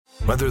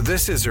Whether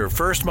this is her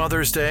first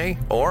Mother's Day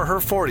or her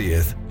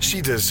 40th, she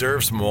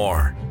deserves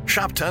more.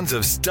 Shop tons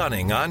of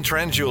stunning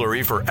on-trend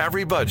jewelry for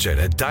every budget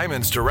at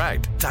Diamonds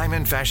Direct.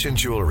 Diamond fashion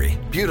jewelry,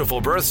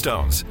 beautiful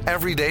birthstones,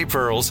 everyday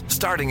pearls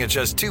starting at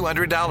just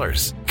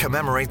 $200.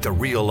 Commemorate the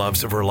real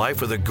loves of her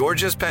life with a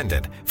gorgeous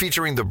pendant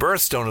featuring the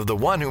birthstone of the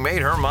one who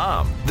made her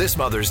mom. This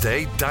Mother's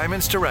Day,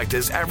 Diamonds Direct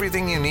is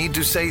everything you need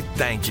to say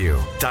thank you.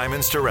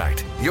 Diamonds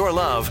Direct. Your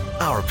love,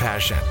 our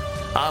passion.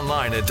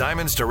 Online at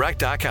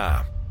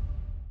diamondsdirect.com.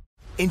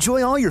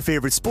 Enjoy all your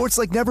favorite sports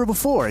like never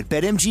before at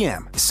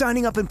BetMGM.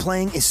 Signing up and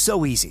playing is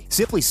so easy.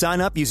 Simply sign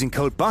up using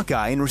code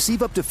Buckeye and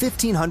receive up to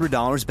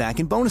 $1,500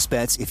 back in bonus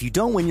bets if you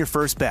don't win your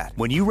first bet.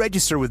 When you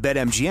register with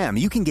BetMGM,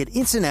 you can get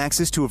instant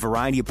access to a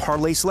variety of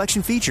parlay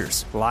selection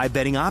features, live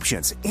betting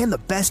options, and the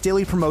best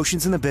daily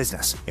promotions in the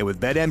business. And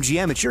with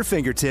BetMGM at your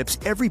fingertips,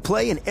 every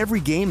play and every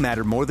game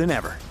matter more than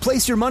ever.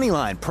 Place your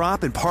moneyline,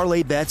 prop, and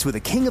parlay bets with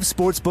the king of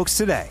sportsbooks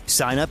today.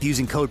 Sign up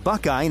using code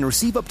Buckeye and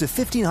receive up to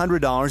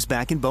 $1,500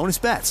 back in bonus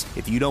bets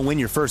if you don't win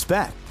your first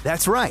bet.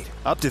 That's right,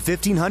 up to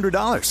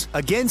 $1,500.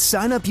 Again,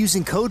 sign up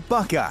using code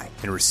Buckeye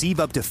and receive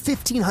up to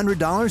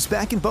 $1,500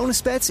 back in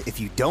bonus bets if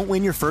you don't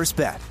win your first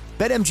bet.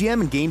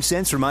 BetMGM and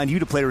GameSense remind you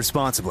to play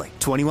responsibly.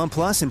 21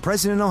 plus and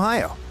present in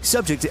Ohio.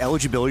 Subject to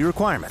eligibility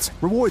requirements.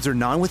 Rewards are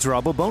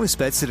non-withdrawable bonus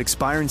bets that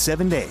expire in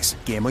 7 days.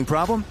 Gambling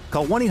problem?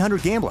 Call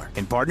 1-800-GAMBLER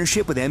in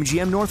partnership with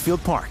MGM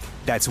Northfield Park.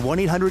 That's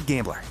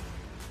 1-800-GAMBLER.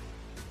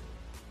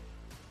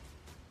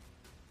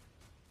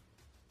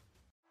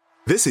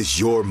 This is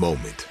your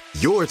moment,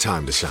 your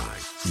time to shine,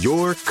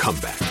 your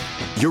comeback.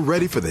 You're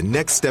ready for the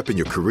next step in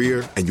your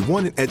career, and you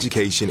want an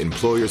education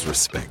employers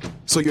respect.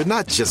 So you're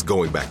not just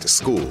going back to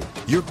school,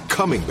 you're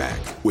coming back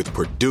with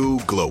Purdue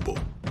Global.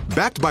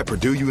 Backed by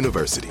Purdue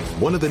University,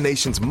 one of the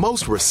nation's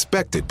most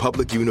respected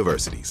public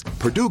universities,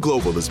 Purdue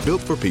Global is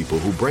built for people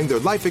who bring their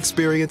life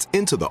experience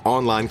into the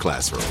online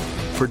classroom.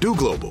 Purdue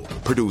Global,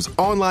 Purdue's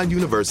online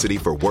university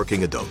for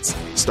working adults.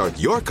 Start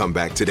your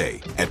comeback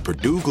today at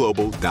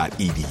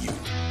purdueglobal.edu.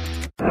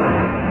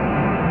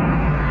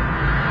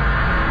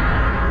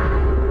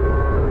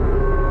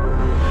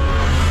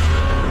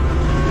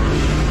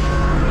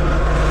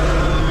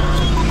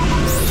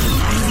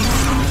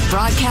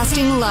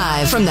 Broadcasting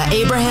live from the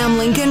Abraham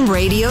Lincoln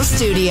Radio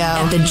Studio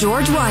and the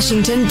George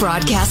Washington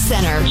Broadcast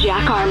Center.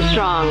 Jack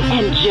Armstrong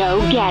and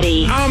Joe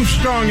Getty.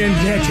 Armstrong and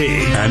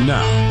Getty. And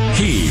now,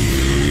 here's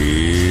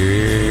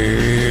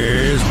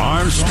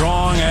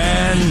Armstrong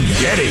and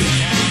Getty.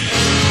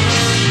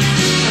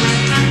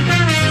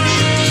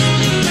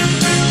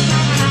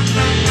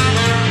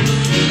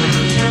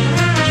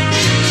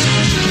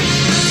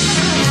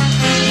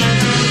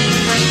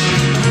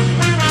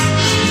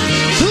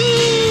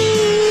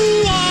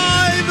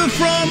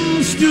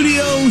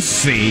 Studio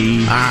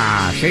C.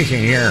 Casey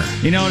here.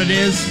 You know what it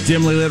is?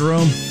 Dimly lit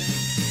room.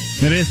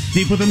 It is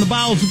deep within the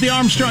bowels of the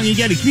Armstrong and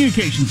Getty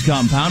Communications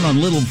compound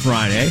on Little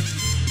Friday.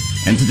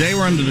 And today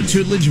we're under the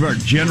tutelage of our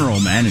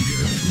general manager,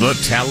 The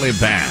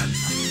Taliban.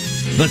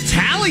 The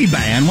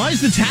Taliban? Why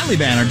is the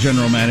Taliban our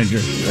general manager?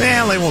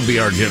 Well, they won't be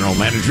our general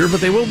manager,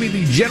 but they will be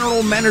the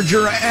general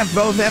manager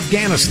of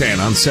Afghanistan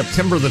on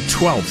September the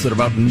 12th at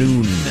about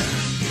noon.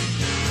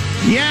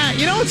 Yeah,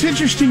 you know what's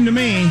interesting to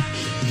me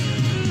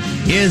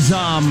is the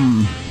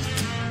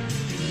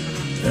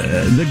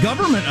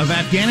government of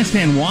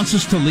Afghanistan wants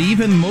us to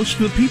leave, and most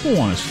of the people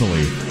want us to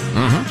leave.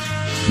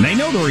 And they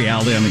know the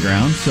reality on the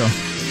ground, so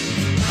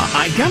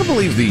I gotta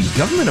believe the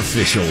government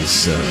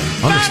officials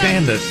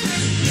understand that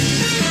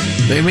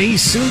they may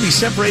soon be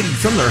separated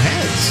from their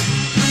heads.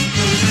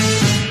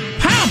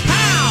 Pow,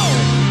 pow!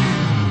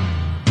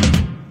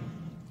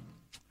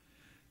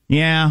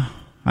 Yeah,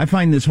 I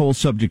find this whole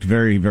subject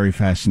very, very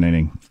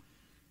fascinating.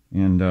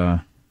 And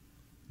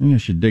I think I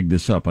should dig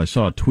this up. I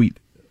saw a tweet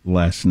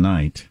last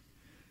night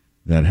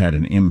that had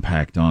an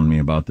impact on me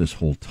about this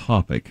whole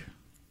topic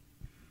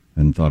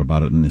and thought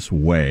about it in this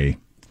way.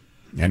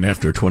 And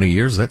after 20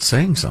 years, that's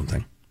saying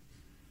something.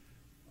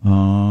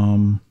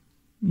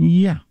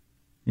 Yeah,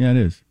 it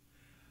is.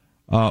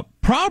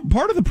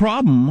 Part of the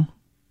problem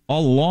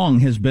all along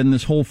has been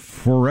this whole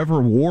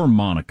forever war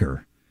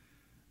moniker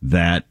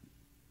that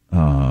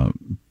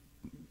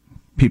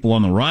people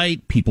on the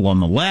right, people on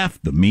the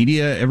left, the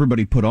media,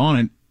 everybody put on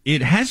it.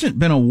 It hasn't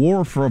been a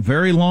war for a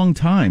very long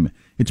time.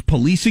 It's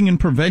policing and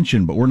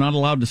prevention, but we're not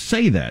allowed to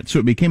say that. So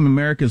it became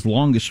America's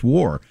longest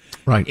war.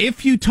 Right.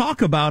 If you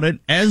talk about it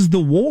as the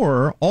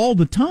war all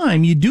the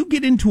time, you do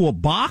get into a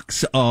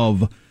box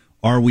of,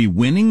 are we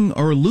winning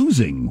or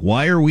losing?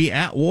 Why are we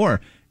at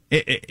war?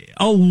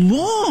 A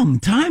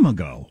long time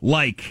ago,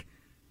 like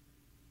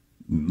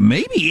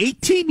maybe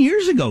 18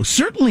 years ago,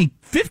 certainly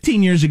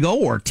 15 years ago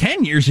or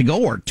 10 years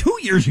ago or 2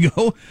 years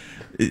ago,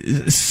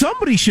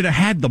 somebody should have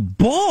had the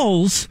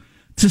balls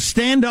to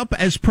stand up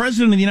as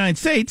president of the United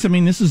States. I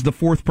mean, this is the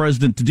fourth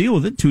president to deal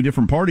with it, two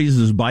different parties,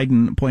 as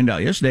Biden pointed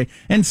out yesterday,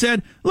 and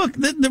said, look,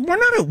 we're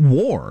not at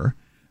war.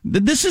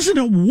 This isn't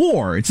a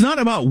war. It's not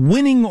about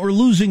winning or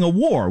losing a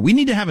war. We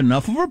need to have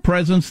enough of a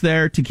presence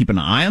there to keep an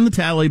eye on the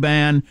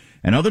Taliban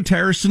and other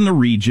terrorists in the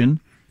region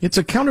It's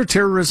a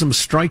counterterrorism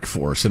strike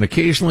force, and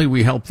occasionally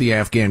we help the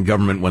Afghan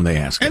government when they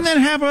ask us. And then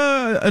have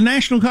a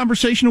national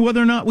conversation of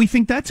whether or not we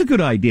think that's a good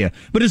idea.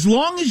 But as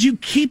long as you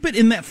keep it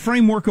in that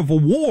framework of a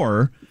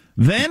war,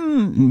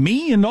 then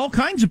me and all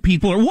kinds of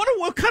people are,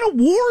 what kind of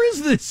war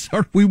is this?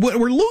 We're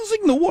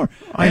losing the war.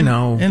 I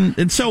know.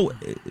 And so...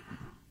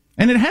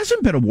 And it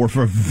hasn't been a war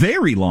for a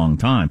very long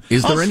time.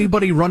 Is there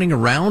anybody running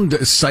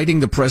around citing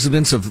the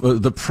presence of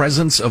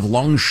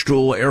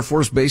Langstuhl Air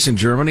Force Base in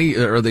Germany?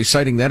 Are they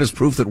citing that as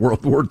proof that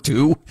World War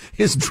II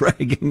is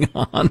dragging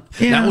on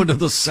now into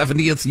the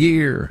 70th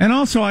year? And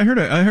also, I heard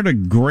a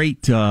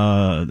great.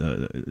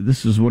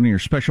 This is one of your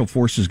special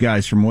forces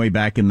guys from way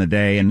back in the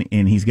day,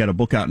 and he's got a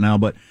book out now.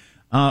 But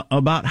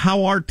about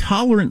how our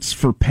tolerance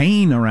for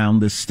pain around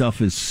this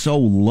stuff is so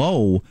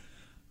low,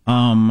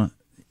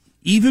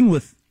 even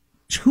with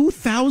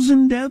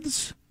 2,000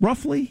 deaths,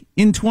 roughly,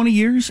 in 20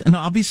 years. And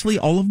obviously,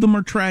 all of them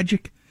are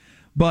tragic.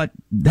 But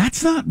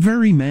that's not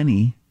very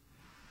many.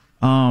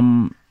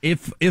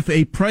 If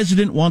a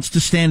president wants to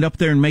stand up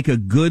there and make a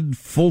good,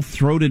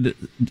 full-throated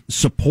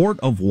support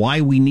of why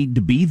we need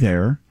to be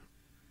there,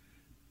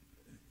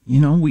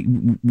 we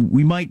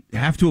might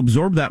have to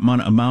absorb that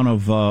amount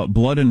of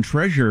blood and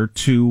treasure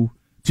to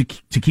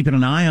keep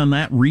an eye on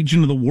that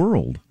region of the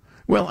world.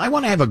 Well, I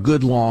want to have a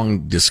good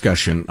long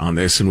discussion on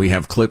this, and we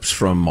have clips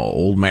from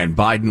old man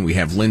Biden. We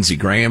have Lindsey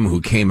Graham,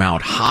 who came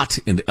out hot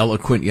and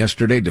eloquent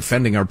yesterday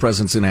defending our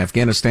presence in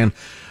Afghanistan.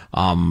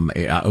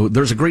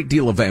 There's a great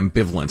deal of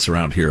ambivalence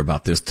around here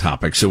about this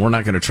topic, so we're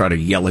not going to try to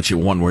yell at you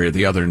one way or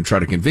the other and try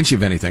to convince you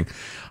of anything.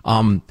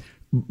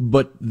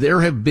 But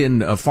there have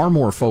been far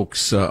more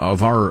folks in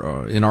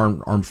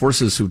our armed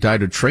forces who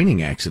died of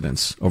training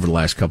accidents over the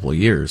last couple of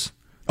years.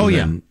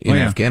 In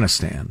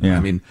Afghanistan. Yeah. I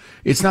mean,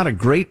 it's not a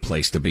great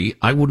place to be.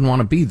 I wouldn't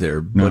want to be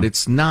there, but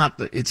it's not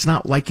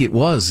like it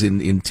was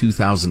in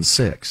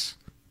 2006.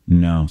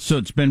 No. So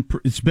it's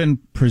been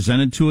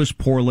presented to us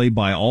poorly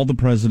by all the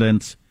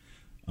presidents.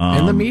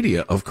 And the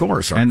media, of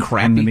course,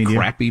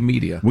 crappy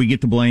media. We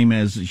get to blame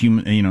as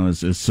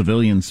as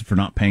civilians for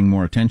not paying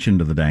more attention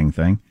to the dang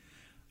thing.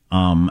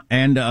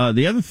 And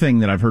the other thing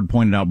that I've heard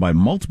pointed out by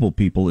multiple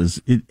people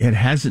is it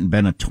hasn't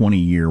been a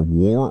 20-year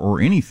war or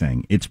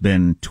anything. It's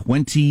been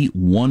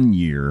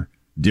 21-year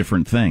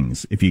different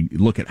things. If you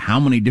look at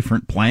how many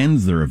different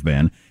plans there have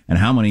been and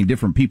how many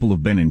different people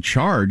have been in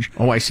charge.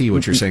 Oh, I see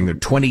what you're saying. There are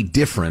 20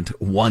 different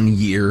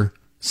 1-year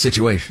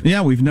situations.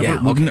 Yeah, we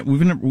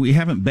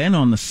haven't been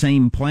on the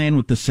same plan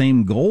with the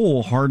same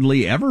goal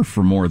hardly ever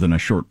for more than a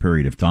short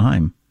period of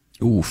time.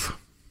 Oof.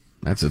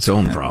 That's its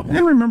own problem.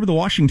 And remember, the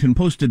Washington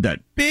Post did that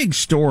big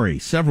story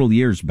several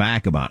years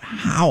back about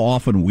how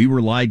often we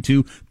were lied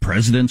to,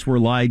 presidents were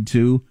lied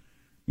to.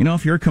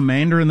 If you're a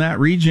commander in that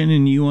region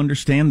and you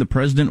understand the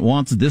president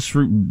wants this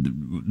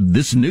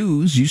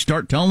news, you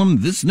start telling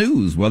them this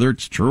news, whether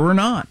it's true or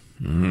not.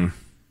 Mm-hmm.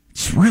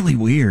 It's really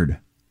weird.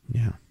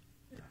 Yeah.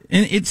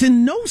 And it's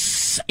in no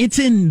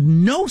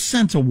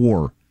sense a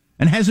war.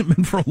 And hasn't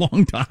been for a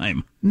long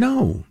time.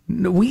 No,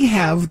 we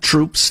have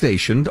troops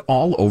stationed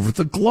all over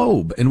the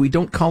globe, and we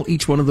don't call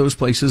each one of those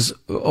places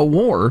a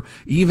war,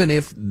 even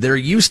if there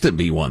used to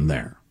be one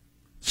there.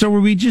 So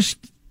are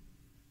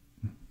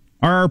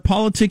our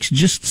politics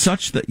just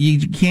such that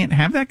you can't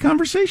have that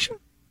conversation?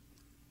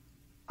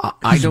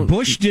 I don't.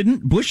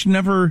 Bush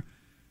never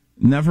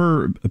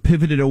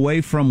pivoted away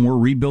from we're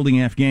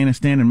rebuilding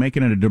Afghanistan and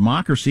making it a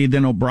democracy.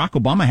 Then Barack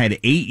Obama had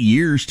 8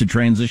 years to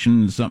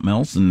transition into something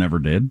else and never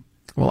did.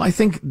 Well, I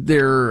think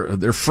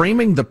they're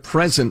framing the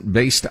present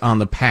based on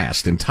the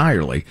past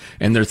entirely,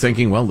 and they're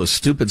thinking, well, the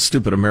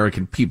stupid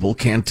American people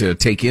can't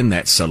take in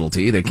that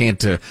subtlety, they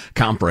can't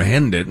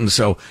comprehend it, and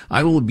so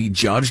I will be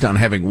judged on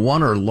having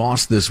won or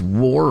lost this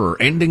war,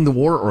 or ending the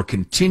war, or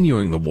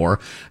continuing the war,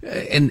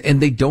 and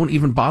they don't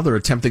even bother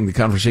attempting the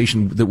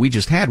conversation that we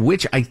just had,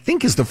 which I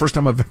think is the first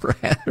time I've ever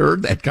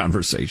heard that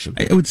conversation.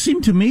 It would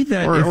seem to me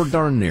that, or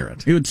darn near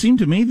it. It would seem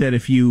to me that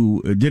if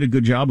you did a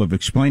good job of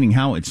explaining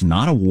how it's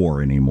not a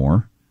war anymore,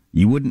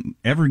 you wouldn't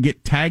ever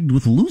get tagged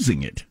with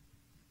losing it.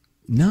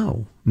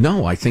 No,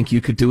 I think you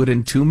could do it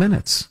in 2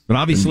 minutes. But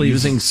obviously,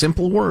 using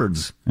simple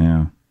words.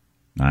 Yeah,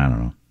 I don't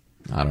know.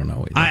 I don't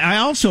know I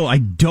either. I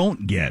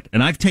don't get,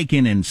 and I've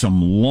taken in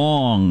some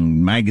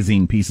long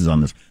magazine pieces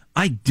on this.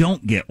 I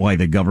don't get why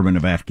the government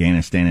of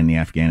Afghanistan and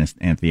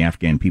the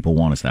Afghan people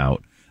want us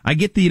out. I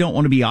get that you don't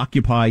want to be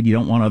occupied. You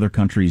don't want other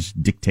countries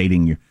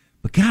dictating you.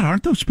 But God,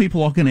 aren't those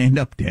people all going to end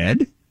up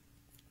dead?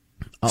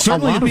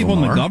 Certainly the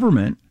people in the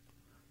government.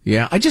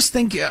 Yeah, I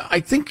think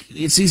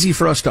it's easy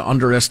for us to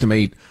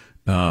underestimate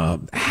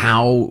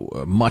how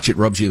much it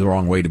rubs you the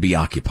wrong way to be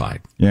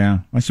occupied. Yeah,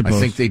 I suppose. I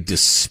think they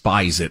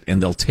despise it,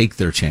 and they'll take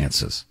their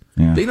chances.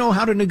 Yeah. They know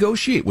how to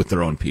negotiate with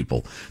their own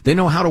people. They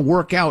know how to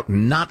work out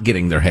not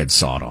getting their head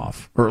sawed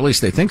off, or at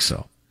least they think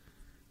so.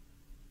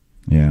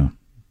 Yeah.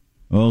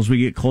 Well, as we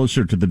get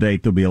closer to the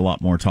date, there'll be a lot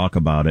more talk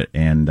about it,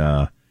 and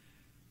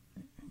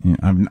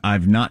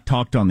I've not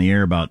talked on the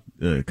air about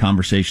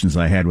conversations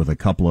I had with a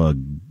couple of.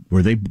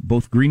 Were they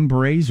both Green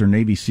Berets or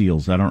Navy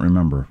SEALs? I don't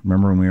remember.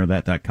 Remember when we were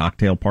at that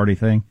cocktail party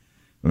thing?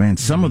 Man,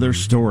 some of their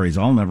stories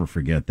I'll never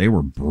forget. They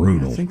were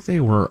brutal. I think they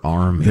were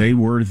Army. They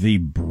were the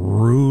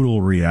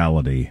brutal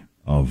reality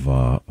of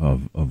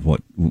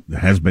what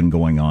has been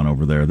going on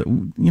over there that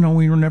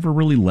we were never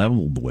really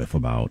leveled with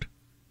about.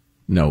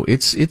 No,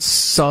 it's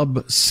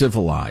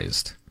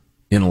sub-civilized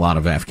in a lot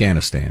of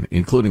Afghanistan,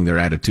 including their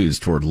attitudes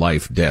toward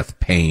life, death,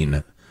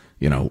 pain,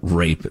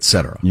 rape,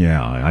 etc.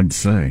 Yeah, I'd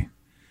say.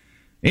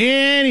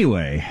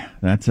 Anyway,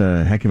 that's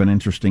a heck of an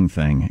interesting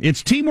thing.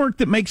 It's teamwork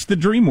that makes the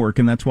dream work,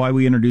 and that's why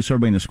we introduce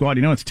everybody in the squad.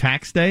 It's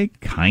tax day,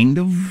 kind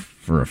of,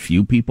 for a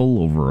few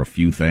people over a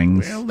few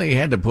things. Well, they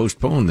had to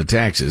postpone the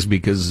taxes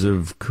because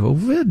of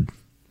COVID.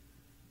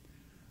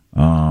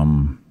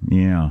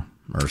 Yeah.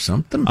 Or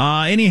something.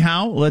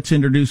 Anyhow, let's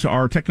introduce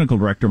our technical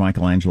director,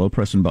 Michelangelo,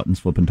 pressing buttons,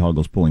 flipping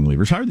toggles, pulling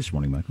levers. How are you this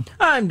morning, Michael?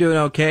 I'm doing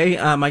okay.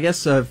 I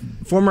guess a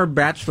former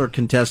Bachelor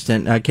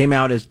contestant came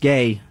out as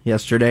gay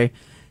yesterday.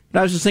 But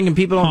I was just thinking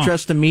people don't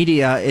trust the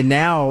media, and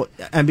now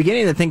I'm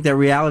beginning to think that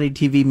reality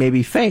TV may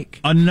be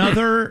fake.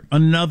 Another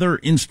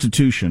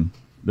institution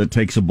that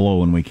takes a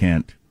blow and we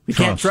can't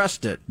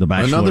trust it. The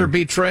Bachelor, another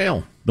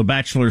betrayal. The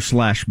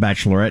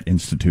Bachelor/Bachelorette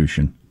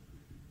institution.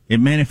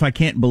 Man, if I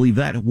can't believe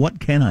that, what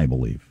can I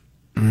believe?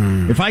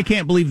 If I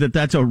can't believe that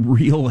that's a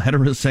real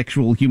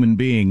heterosexual human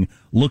being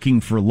looking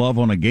for love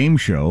on a game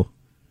show,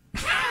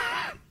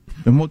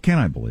 then what can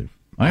I believe?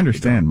 I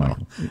understand,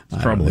 Michael.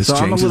 It's probably so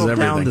I'm a little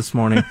down this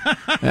morning.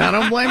 I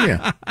don't blame you.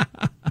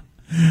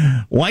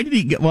 Why did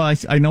he get? Well,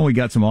 I know we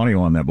got some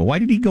audio on that, but why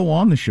did he go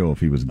on the show if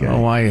he was gay?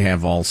 Oh, I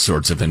have all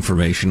sorts of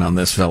information on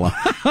this fella.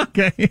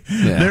 Okay,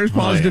 yeah. There's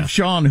positive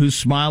Sean, whose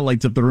smile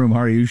lights up the room.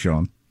 How are you,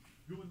 Sean?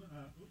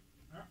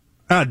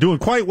 Doing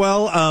quite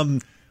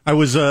well. I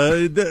was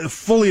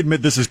fully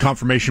admit this is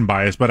confirmation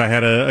bias, but I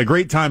had a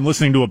great time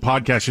listening to a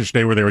podcast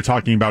yesterday where they were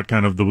talking about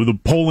kind of the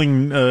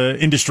polling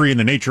industry and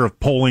the nature of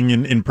polling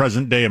in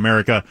present day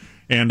America,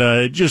 and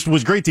it just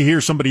was great to hear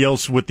somebody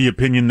else with the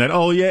opinion that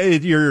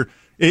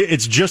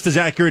it's just as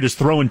accurate as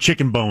throwing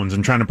chicken bones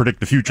and trying to predict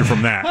the future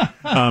from that.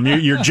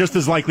 You're just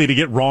as likely to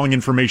get wrong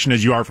information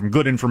as you are from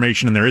good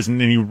information, and there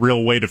isn't any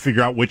real way to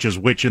figure out which is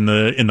which in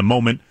the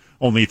moment.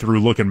 Only through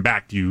looking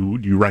back do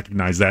you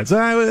recognize that. So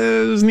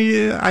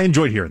I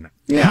enjoyed hearing that.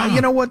 Yeah, you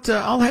know what?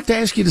 I'll have to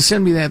ask you to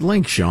send me that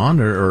link,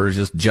 Sean, or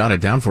just jot it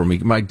down for me.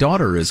 My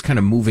daughter is kind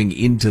of moving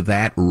into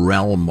that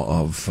realm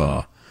of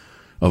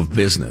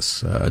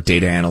business,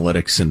 data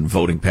analytics and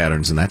voting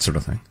patterns and that sort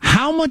of thing.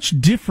 How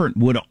much different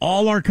would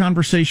all our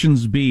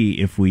conversations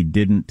be if we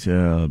didn't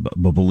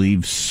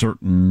believe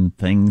certain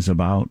things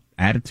about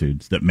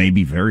attitudes that may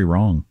be very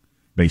wrong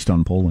based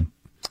on polling?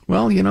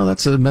 Well,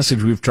 that's a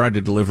message we've tried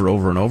to deliver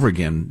over and over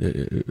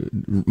again,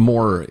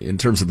 more in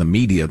terms of the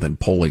media than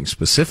polling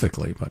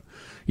specifically. But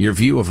your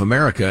view of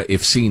America,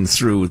 if seen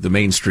through the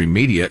mainstream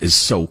media, is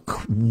so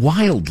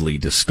wildly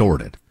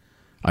distorted.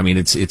 I mean,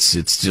 it's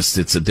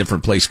a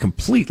different place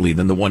completely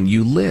than the one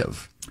you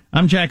live.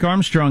 I'm Jack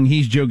Armstrong.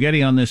 He's Joe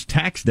Getty on this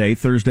tax day,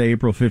 Thursday,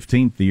 April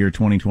 15th, the year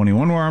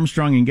 2021. We're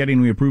Armstrong and Getty,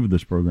 and we approve of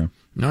this program.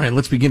 All right,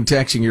 let's begin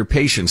taxing your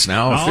patience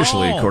now,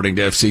 officially, according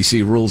to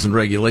FCC rules and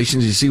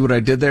regulations. You see what I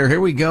did there? Here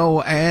we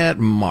go at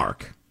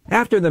Mark.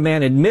 After the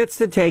man admits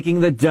to taking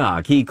the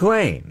duck, he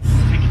claims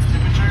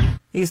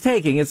he's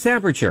taking its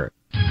temperature.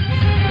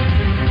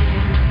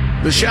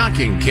 The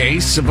shocking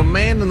case of a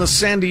man in the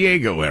San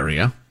Diego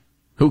area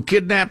who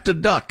kidnapped a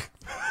duck.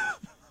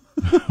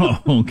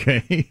 Oh,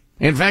 okay.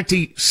 In fact,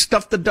 he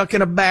stuffed the duck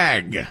in a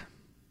bag. Is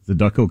the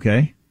duck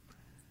okay?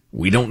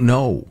 We don't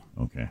know.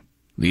 Okay.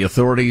 The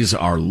authorities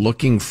are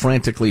looking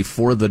frantically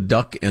for the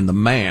duck and the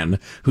man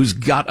who's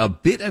got a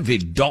bit of a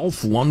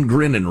Dolph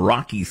Lundgren and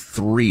Rocky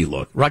III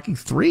look. Rocky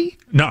III?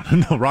 No,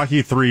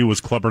 Rocky III was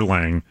Clubber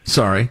Lang.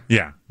 Sorry.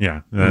 Yeah.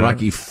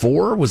 Rocky IV?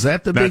 Was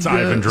that the that's big...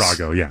 That's Ivan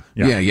Drago,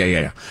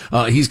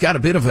 Yeah. He's got a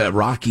bit of a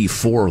Rocky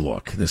IV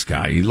look, this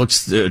guy. He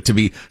looks to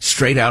be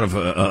straight out of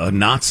a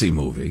Nazi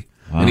movie.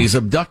 Wow. And he's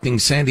abducting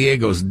San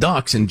Diego's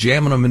ducks and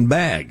jamming them in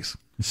bags.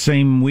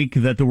 Same week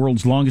that the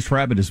world's longest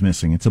rabbit is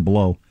missing. It's a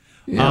blow.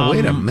 Yeah,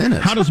 wait a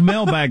minute. How does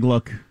Mailbag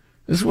look?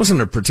 This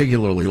wasn't a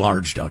particularly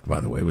large duck, by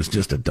the way. It was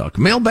just a duck.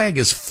 Mailbag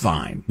is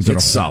fine.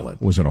 It's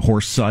solid. Was it a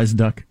horse-sized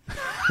duck?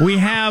 We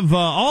have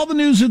all the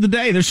news of the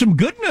day. There's some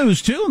good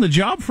news, too, on the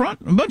job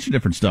front. A bunch of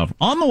different stuff.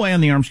 On the way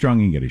on the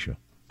Armstrong and Getty Show.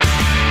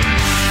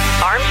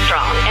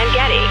 Armstrong and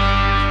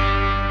Getty.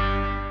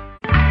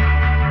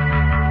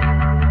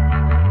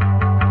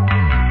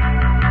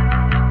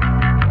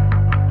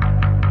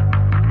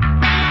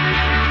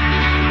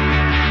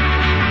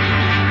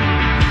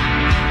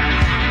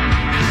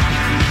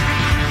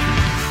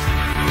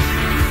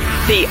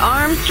 The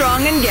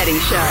Armstrong and Getty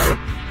Show.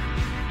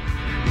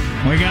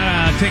 We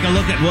got to take a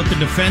look at what the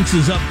defense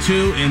is up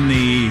to in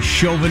the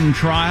Chauvin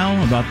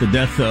trial about the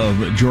death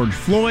of George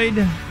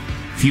Floyd.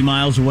 few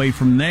miles away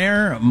from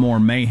there, more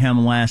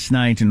mayhem last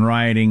night and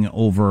rioting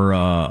over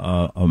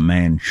a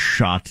man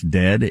shot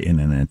dead in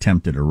an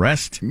attempted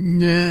arrest.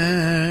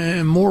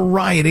 More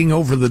rioting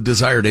over the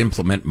desire to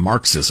implement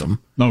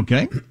Marxism.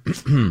 Okay.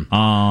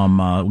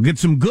 We'll get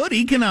some good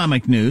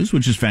economic news,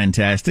 which is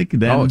fantastic.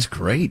 Then, it's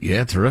great.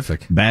 Yeah,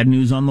 terrific. Bad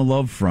news on the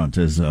love front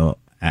as a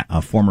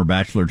former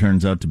bachelor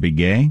turns out to be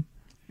gay.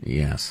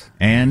 Yes.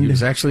 And he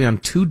was actually on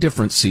 2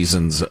 different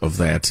seasons of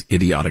that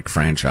idiotic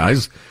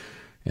franchise.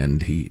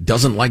 And he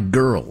doesn't like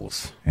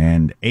girls.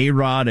 And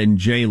A-Rod and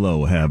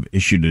J-Lo have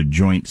issued a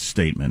joint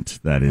statement.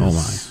 That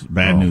is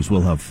bad news.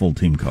 We'll have full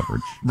team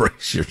coverage.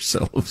 Brace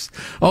yourselves.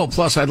 Oh,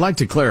 plus, I'd like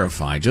to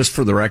clarify, just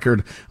for the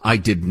record, I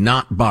did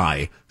not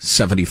buy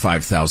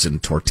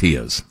 75,000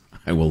 tortillas.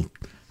 I will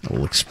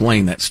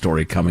explain that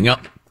story coming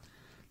up.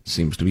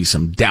 Seems to be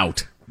some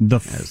doubt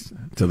as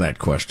to that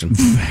question.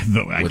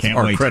 With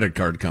our wait. credit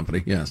card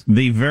company, yes.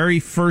 The very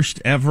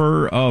first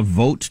ever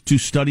vote to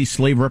study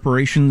slave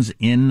reparations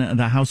in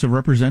the House of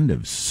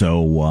Representatives.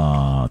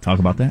 So, talk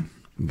about that.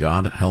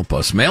 God help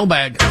us.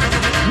 Mailbag.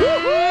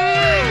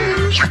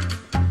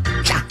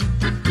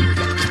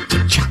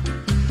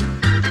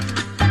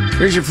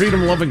 Here's your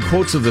freedom-loving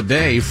quotes of the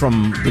day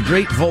from the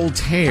great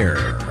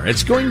Voltaire.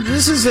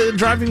 This is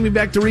driving me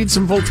back to read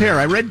some Voltaire.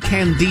 I read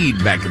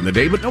Candide back in the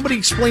day, but nobody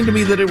explained to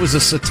me that it was a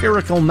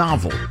satirical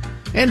novel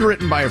and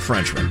written by a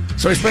Frenchman.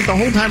 So I spent the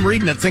whole time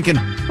reading it thinking,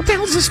 what the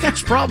hell is this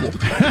guy's problem?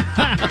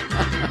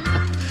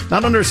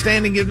 Not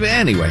understanding it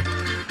anyway.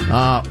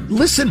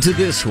 Listen to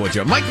this, would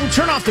you? Michael,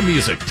 turn off the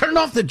music. Turn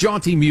off the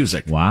jaunty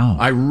music. Wow.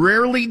 I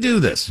rarely do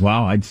this.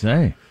 Wow, I'd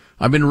say.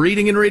 I've been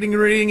reading and reading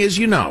and reading, as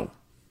you know.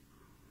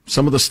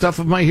 Some of the stuff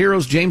of my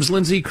heroes, James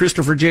Lindsay,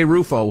 Christopher J.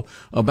 Rufo,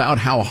 about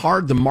how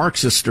hard the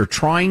Marxists are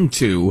trying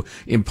to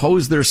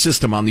impose their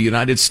system on the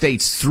United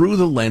States through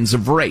the lens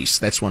of race.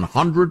 That's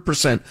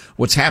 100%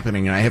 what's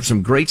happening, and I have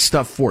some great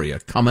stuff for you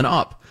coming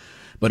up.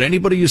 But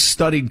anybody who's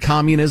studied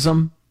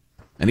communism,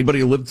 anybody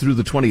who lived through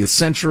the 20th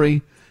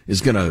century,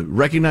 is going to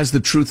recognize the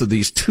truth of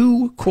these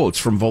 2 quotes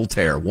from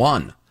Voltaire.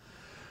 1,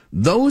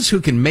 those who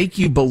can make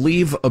you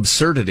believe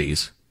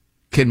absurdities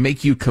can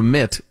make you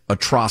commit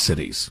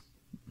atrocities.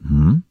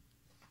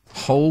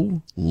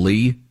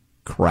 Holy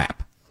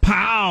crap.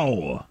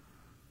 Pow!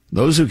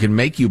 Those who can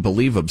make you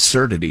believe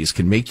absurdities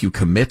can make you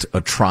commit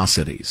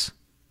atrocities.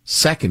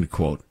 Second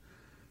quote,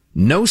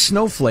 no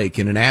snowflake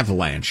in an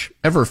avalanche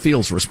ever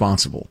feels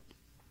responsible.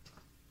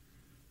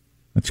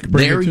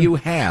 There you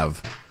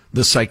have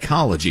the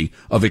psychology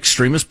of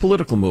extremist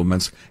political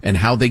movements and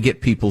how they get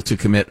people to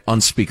commit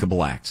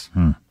unspeakable acts.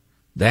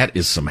 That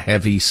is some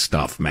heavy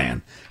stuff,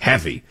 man.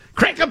 Heavy.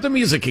 Crank up the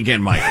music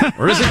again, Mike.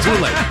 Or is it too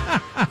late?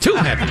 Too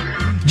heavy.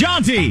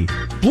 Jaunty.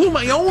 Blew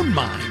my own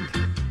mind.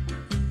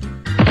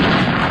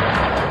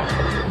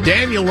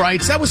 Daniel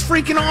writes, that was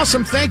freaking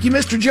awesome. Thank you,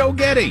 Mr. Joe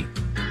Getty.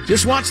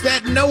 Just watched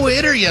that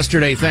no-hitter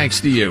yesterday, thanks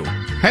to you.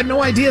 Had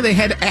no idea they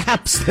had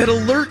apps that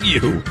alert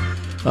you.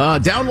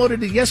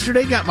 Downloaded it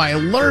yesterday, got my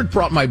alert,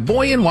 brought my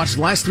boy in, watched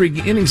the last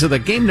 3 innings of the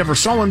game, never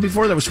saw one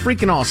before. That was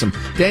freaking awesome.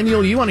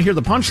 Daniel, you want to hear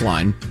the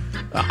punchline?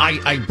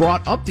 I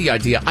brought up the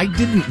idea. I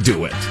didn't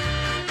do it.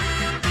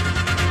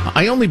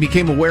 I only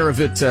became aware of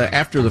it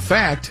after the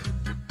fact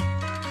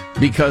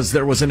because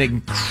there was an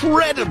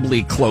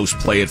incredibly close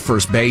play at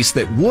first base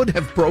that would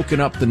have broken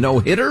up the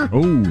no-hitter.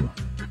 Oh.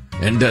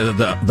 And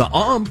the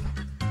ump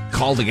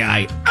called the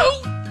guy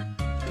out.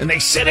 And they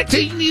sent it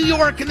to New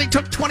York, and they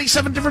took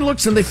 27 different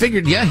looks, and they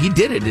figured, yeah, he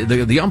did it.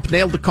 The ump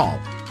nailed the call.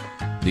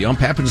 The ump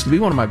happens to be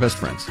one of my best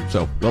friends,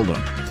 so well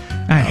done.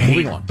 I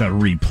hate the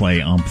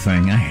replay ump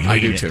thing. I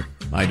do too.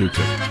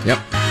 Yep.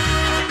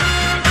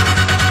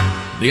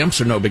 The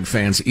umps are no big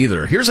fans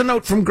either. Here's a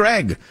note from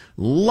Greg.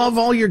 Love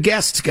all your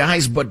guests,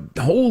 guys, but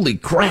holy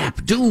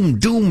crap. Doom.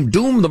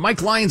 The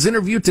Mike Lyons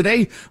interview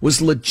today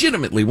was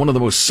legitimately one of the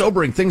most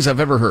sobering things I've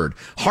ever heard.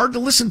 Hard to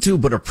listen to,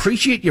 but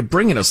appreciate you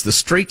bringing us the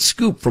straight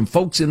scoop from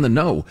folks in the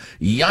know.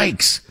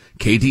 Yikes.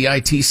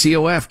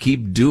 KDITCOF.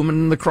 Keep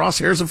dooming the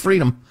crosshairs of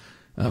freedom.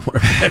 Whatever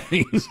that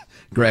means.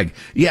 Greg.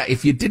 Yeah,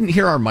 if you didn't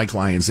hear our Mike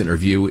Lyons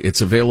interview,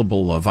 it's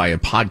available via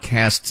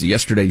podcasts.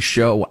 Yesterday's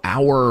show,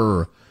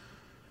 hour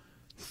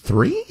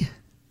 3?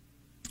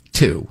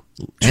 2.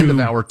 End of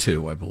hour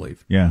 2, I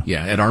believe. Yeah.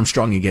 Yeah, at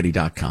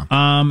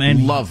ArmstrongandGetty.com.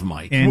 And love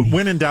Mike. And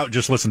when in doubt,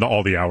 just listen to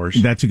all the hours.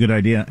 That's a good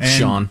idea. And,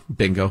 Sean,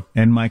 bingo.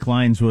 And Mike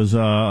Lyons was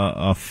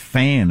a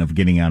fan of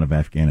getting out of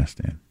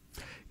Afghanistan.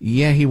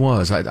 Yeah, he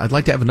was. I'd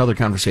like to have another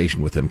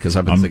conversation with him because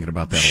I've been thinking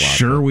about that a lot.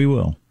 Sure, we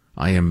will.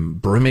 I am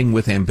brimming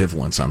with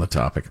ambivalence on the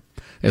topic,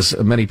 as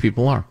many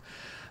people are.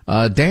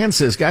 Dan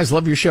says, guys,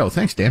 love your show.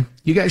 Thanks, Dan.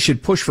 You guys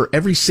should push for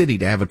every city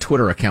to have a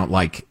Twitter account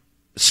like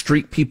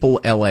Street People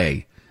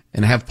LA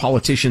and have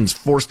politicians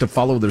forced to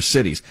follow their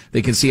cities.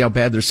 They can see how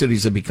bad their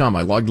cities have become.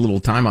 I logged a little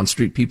time on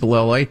Street People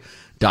LA,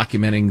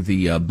 documenting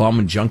the bum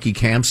and junkie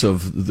camps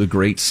of the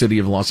great city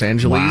of Los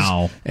Angeles.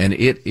 Wow. And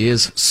it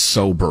is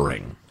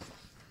sobering.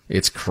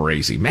 It's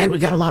crazy. Man, we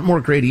got a lot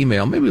more great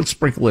email. Maybe we'll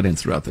sprinkle it in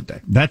throughout the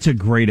day. That's a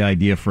great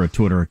idea for a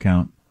Twitter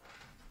account.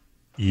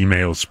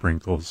 Email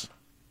sprinkles.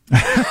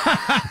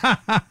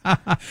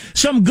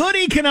 Some good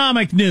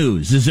economic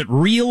news. Is it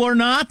real or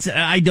not?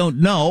 I don't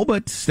know,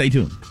 but stay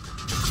tuned.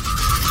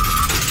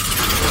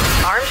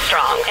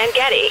 Armstrong and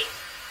Getty.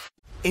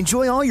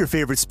 Enjoy all your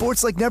favorite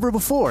sports like never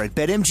before at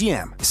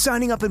BetMGM.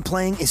 Signing up and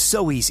playing is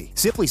so easy.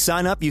 Simply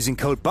sign up using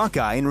code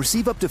Buckeye and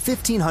receive up to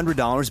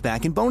 $1,500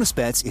 back in bonus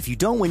bets if you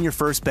don't win your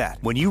first bet.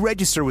 When you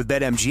register with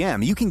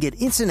BetMGM, you can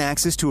get instant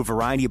access to a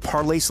variety of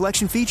parlay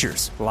selection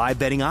features, live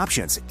betting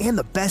options, and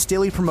the best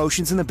daily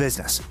promotions in the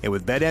business. And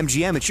with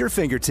BetMGM at your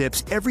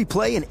fingertips, every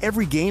play and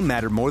every game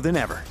matter more than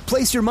ever.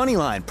 Place your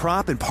moneyline,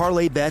 prop, and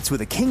parlay bets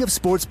with the king of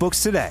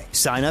sportsbooks today.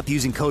 Sign up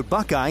using code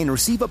Buckeye and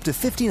receive up to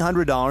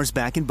 $1,500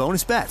 back in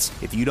bonus bets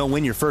if you don't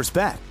win your first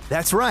bet.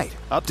 That's right,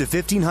 up to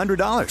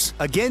 $1,500.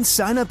 Again,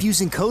 sign up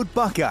using code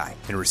Buckeye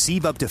and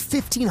receive up to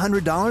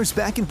 $1,500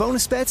 back in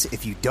bonus bets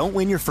if you don't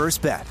win your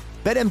first bet.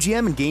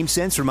 BetMGM and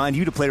GameSense remind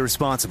you to play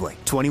responsibly.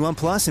 21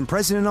 plus and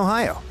present in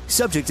Ohio.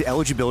 Subject to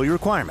eligibility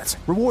requirements.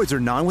 Rewards are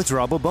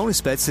non-withdrawable bonus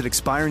bets that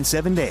expire in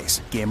 7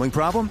 days. Gambling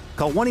problem?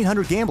 Call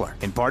 1-800-GAMBLER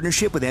in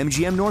partnership with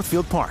MGM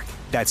Northfield Park.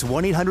 That's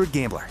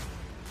 1-800-GAMBLER.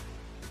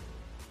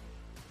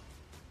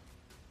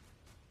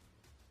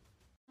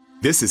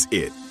 This is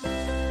it.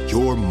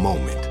 Your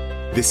moment.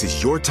 This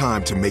is your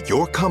time to make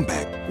your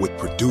comeback with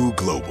Purdue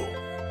Global.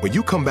 When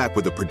you come back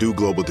with a Purdue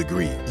Global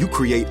degree, you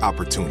create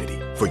opportunity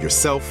for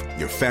yourself,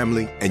 your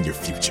family, and your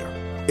future.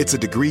 It's a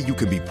degree you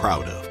can be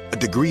proud of, a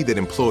degree that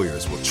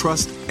employers will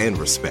trust and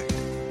respect.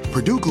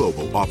 Purdue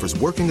Global offers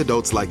working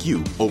adults like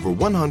you over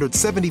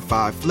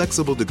 175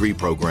 flexible degree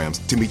programs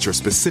to meet your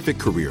specific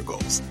career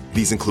goals.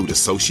 These include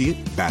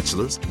associate,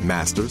 bachelor's,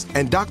 master's,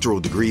 and doctoral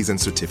degrees and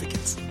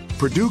certificates.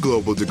 Purdue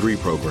Global degree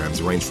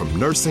programs range from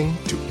nursing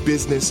to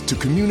business to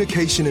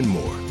communication and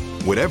more.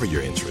 Whatever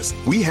your interest,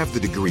 we have the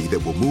degree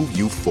that will move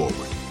you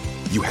forward.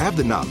 You have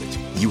the knowledge,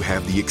 you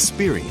have the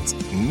experience.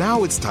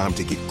 Now it's time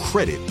to get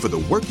credit for the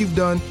work you've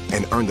done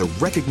and earn the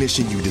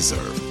recognition you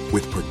deserve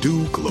with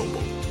Purdue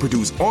Global,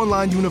 Purdue's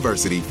online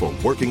university for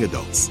working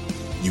adults.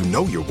 You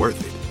know you're worth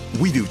it.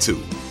 We do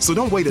too. So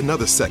don't wait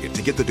another second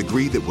to get the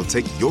degree that will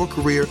take your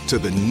career to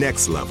the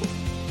next level.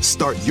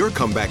 Start your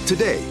comeback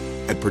today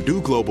at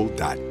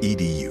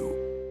purdueglobal.edu.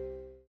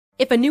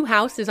 If a new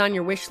house is on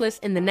your wish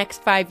list in the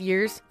next 5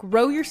 years,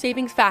 grow your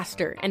savings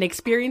faster and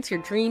experience your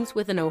dreams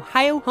with an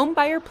Ohio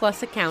Homebuyer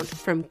Plus account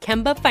from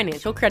Kemba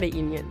Financial Credit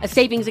Union. A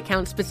savings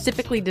account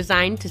specifically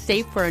designed to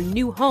save for a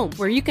new home,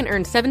 where you can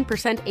earn 7%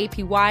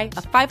 APY,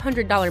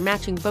 a $500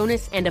 matching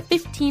bonus, and a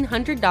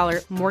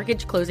 $1,500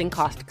 mortgage closing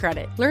cost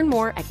credit. Learn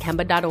more at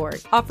Kemba.org.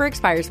 Offer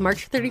expires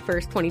March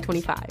 31st,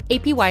 2025.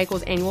 APY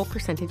equals annual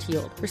percentage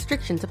yield.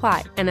 Restrictions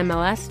apply.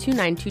 NMLS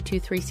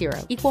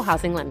 292230. Equal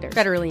housing lender.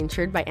 Federally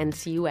insured by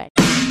NCUA.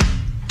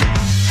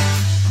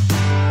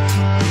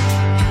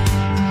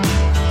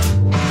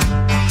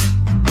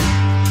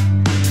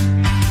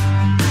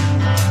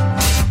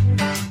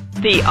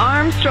 The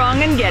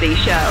Armstrong and Getty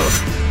Show.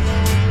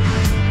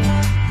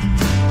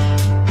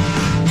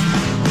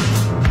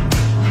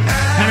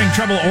 Having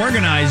trouble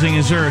organizing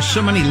as there are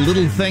so many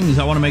little things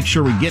I want to make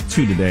sure we get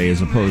to today,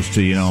 as opposed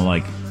to,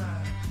 like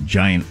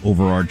giant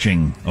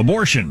overarching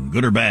abortion,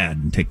 good or bad,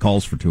 and take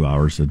calls for 2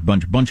 hours. A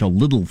bunch of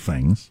little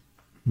things.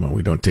 Well,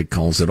 we don't take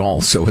calls at all,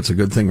 so it's a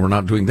good thing we're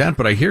not doing that.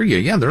 But I hear you.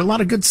 Yeah, there are a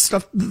lot of good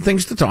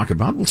things to talk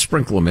about. We'll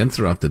sprinkle them in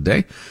throughout the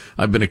day.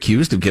 I've been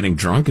accused of getting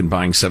drunk and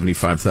buying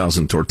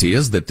 75,000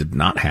 tortillas. That did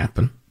not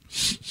happen.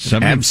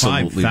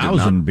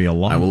 75,000 would be a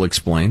lot. I will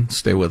explain.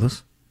 Stay with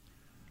us.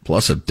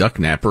 Plus, a duck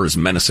napper is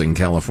menacing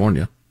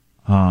California.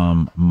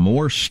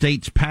 More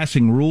states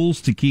passing rules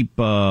to keep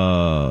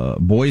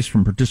boys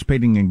from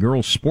participating in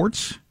girls'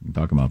 sports. We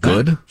can talk about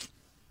that. Good.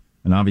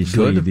 And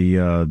obviously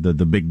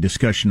the big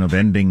discussion of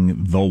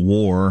ending the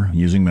war,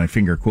 using my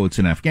finger quotes,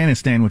 in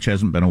Afghanistan, which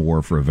hasn't been a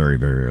war for a very,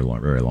 very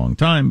long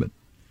time, but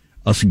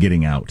us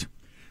getting out.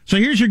 So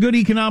here's your good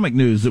economic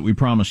news that we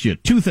promised you.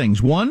 Two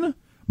things. One,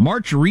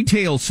 March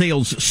retail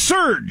sales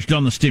surged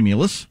on the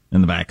stimulus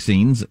and the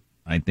vaccines.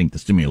 I think the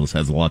stimulus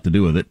has a lot to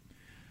do with it.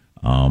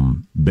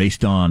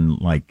 Based on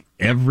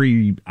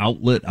every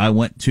outlet I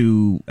went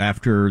to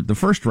after the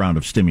first round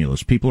of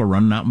stimulus, people are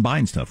running out and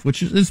buying stuff,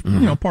 which is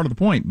part of the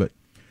point, but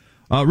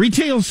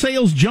retail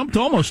sales jumped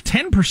almost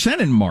 10%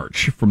 in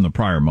March from the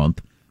prior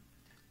month,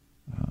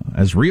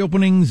 as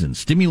reopenings and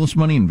stimulus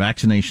money and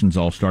vaccinations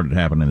all started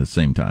happening at the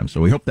same time.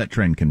 So we hope that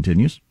trend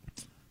continues.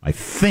 I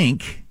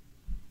think,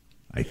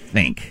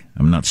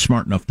 I'm not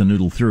smart enough to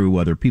noodle through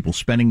whether people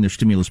spending their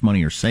stimulus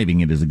money or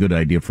saving it is a good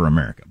idea for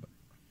America. But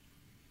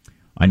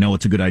I know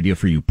it's a good idea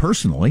for you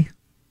personally,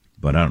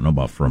 but I don't know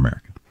about for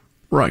America.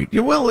 Right.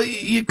 Well,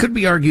 it could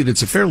be argued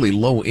it's a fairly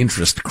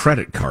low-interest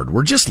credit card.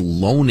 We're just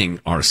loaning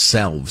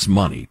ourselves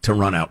money to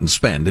run out and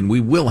spend, and we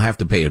will have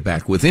to pay it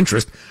back with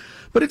interest,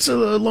 but it's a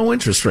low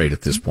interest rate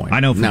at this point. I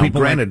know. For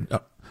people, granted,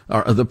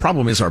 the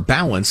problem is our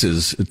balance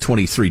is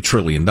 $23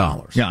 trillion.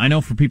 Yeah, I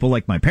know for people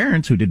like my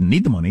parents who didn't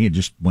need the money, it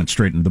just went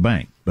straight into the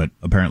bank. But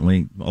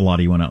apparently a lot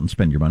of you went out and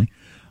spent your money.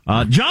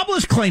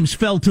 Jobless claims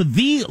fell to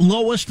the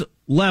lowest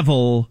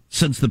level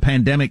since the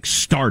pandemic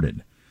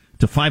started.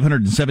 to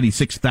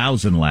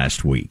 576,000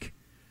 last week.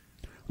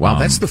 Wow,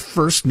 that's the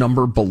first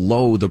number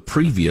below the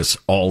previous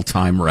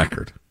all-time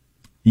record.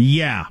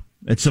 Yeah,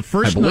 it's the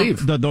first. I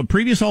believe the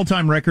previous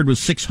all-time record was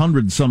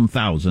 600-some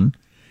thousand,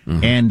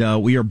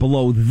 and we are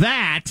below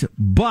that,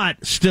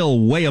 but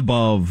still way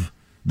above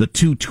the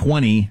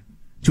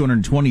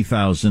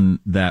 220,000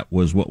 that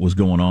was what was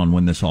going on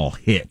when this all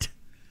hit.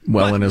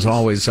 Well, and as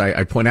always,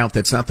 I point out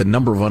that's not the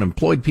number of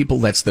unemployed people;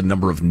 that's the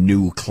number of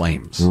new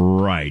claims.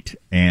 Right,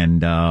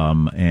 and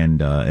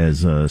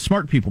as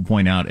smart people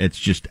point out, it's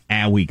just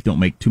a week. Don't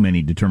make too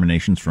many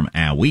determinations from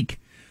a week,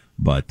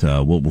 but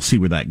we'll see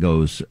where that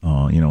goes.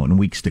 In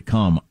weeks to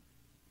come.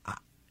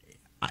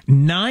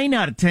 9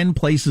 out of 10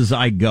 places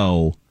I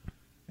go,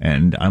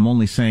 and I'm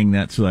only saying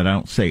that so that I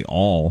don't say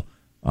all.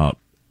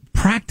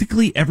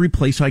 Practically every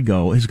place I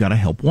go has got a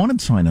help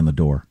wanted sign on the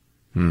door.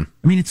 I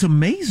mean, it's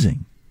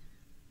amazing.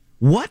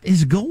 What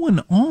is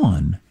going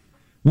on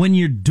when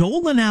you're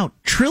doling out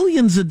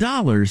trillions of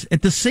dollars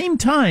at the same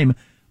time?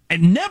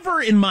 And never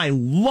in my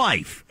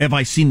life have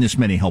I seen this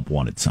many help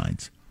wanted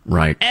signs.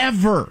 Right.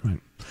 Ever.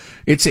 Right.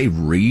 It's a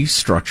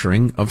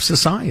restructuring of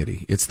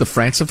society. It's the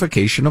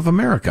Francification of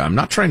America. I'm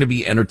not trying to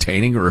be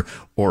entertaining or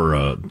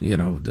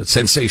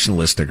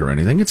sensationalistic or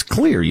anything. It's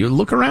clear. You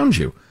look around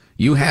you.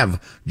 You have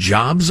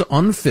jobs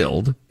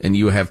unfilled, and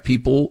you have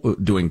people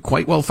doing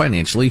quite well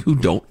financially who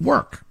don't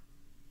work.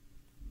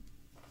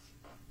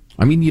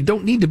 I mean, you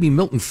don't need to be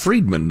Milton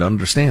Friedman to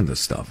understand this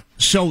stuff.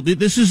 So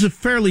this is a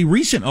fairly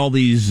recent, all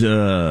these,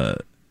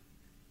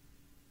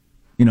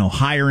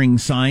 hiring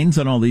signs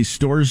on all these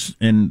stores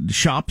and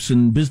shops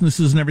and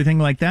businesses and everything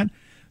like that.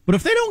 But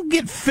if they don't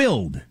get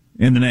filled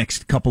in the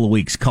next couple of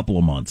weeks, couple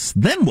of months,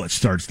 then what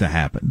starts to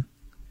happen?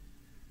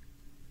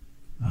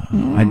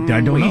 I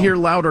don't know. We hear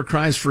louder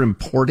cries for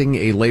importing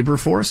a labor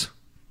force,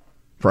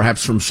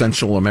 perhaps from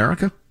Central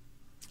America.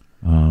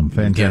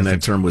 Fantastic. Again,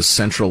 that term was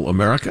Central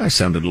America. I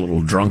sounded a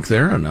little drunk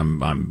there, and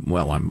I'm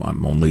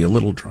only a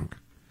little drunk.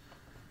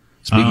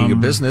 Speaking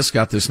of business,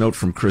 got this note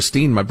from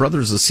Christine. My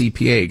brother's a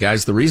CPA.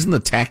 Guys, the reason the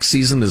tax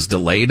season is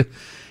delayed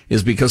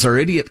is because our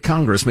idiot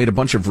Congress made a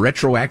bunch of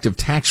retroactive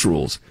tax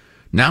rules.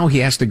 Now he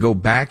has to go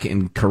back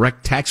and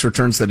correct tax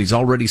returns that he's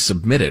already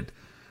submitted.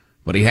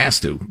 But he has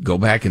to go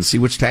back and see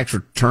which tax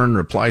return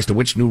applies to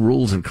which new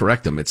rules and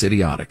correct them. It's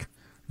idiotic.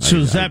 So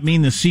does that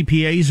mean the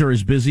CPAs are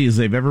as busy as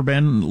they've ever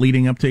been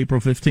leading up to April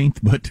 15th?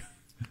 But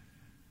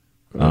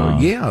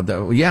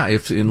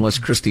unless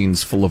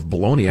Christine's full of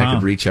baloney, I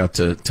could reach out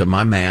to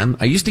my man.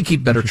 I used to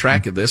keep better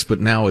track of this, but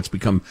now it's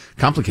become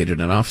complicated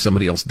enough.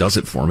 Somebody else does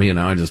it for me, and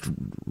now I just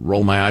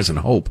roll my eyes and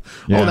hope.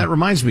 Yeah. Oh, that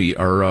reminds me,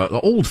 our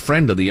old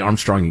friend of the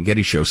Armstrong and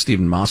Getty show,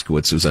 Stephen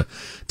Moskowitz, who's a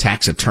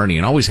tax attorney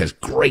and always has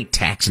great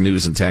tax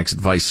news and tax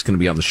advice, is going to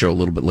be on the show a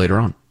little bit later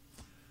on.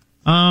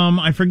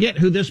 I forget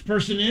who this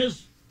person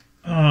is.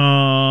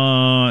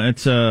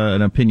 It's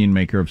an opinion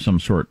maker of some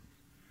sort.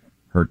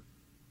 Her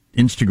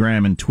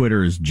Instagram and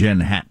Twitter is Jen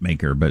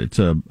Hatmaker, but it's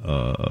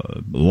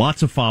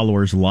lots of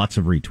followers, lots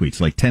of retweets,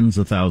 like tens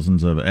of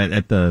thousands of. It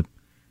had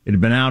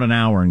been out an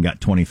hour and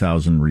got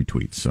 20,000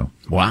 retweets. So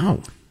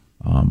wow.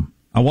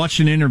 I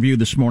watched an interview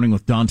this morning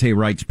with Dante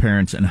Wright's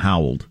parents and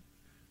howled.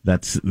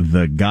 That's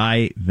the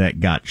guy that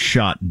got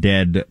shot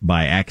dead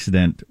by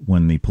accident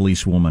when the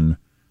policewoman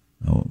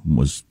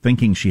was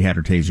thinking she had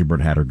her taser but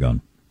had her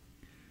gun.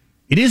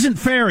 It isn't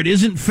fair. It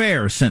isn't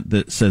fair.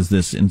 Says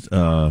this,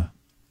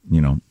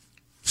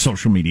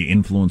 social media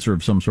influencer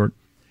of some sort.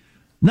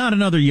 Not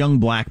another young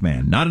black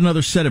man. Not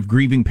another set of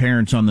grieving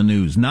parents on the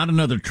news. Not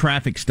another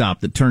traffic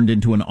stop that turned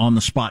into an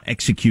on-the-spot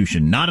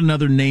execution. Not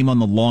another name on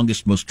the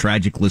longest, most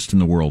tragic list in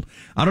the world.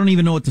 I don't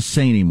even know what to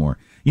say anymore.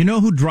 You know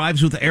who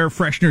drives with air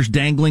fresheners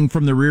dangling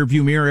from the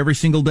rearview mirror every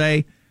single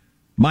day?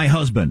 My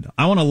husband.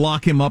 I want to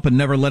lock him up and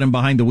never let him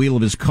behind the wheel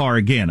of his car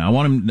again. I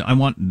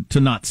want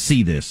to not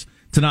see this.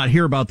 To not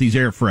hear about these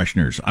air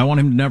fresheners. I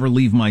want him to never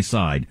leave my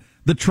side.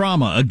 The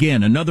trauma,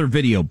 again, another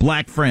video.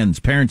 Black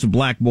friends, parents of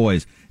black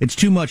boys. It's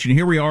too much, and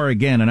here we are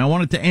again. And I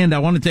want it to end. I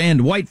want it to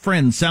end. White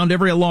friends, sound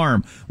every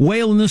alarm.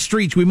 Wail in the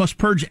streets. We must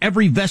purge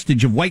every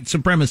vestige of white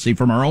supremacy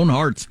from our own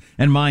hearts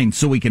and minds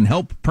so we can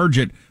help purge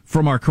it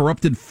from our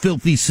corrupted,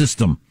 filthy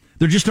system.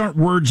 There just aren't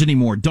words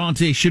anymore.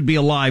 Dante should be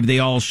alive. They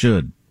all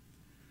should.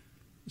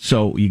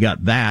 So you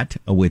got that,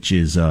 which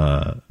is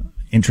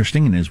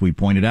interesting, and as we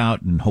pointed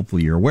out, and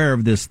hopefully you're aware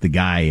of this, the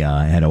guy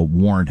had a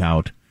warrant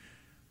out,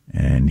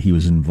 and he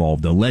was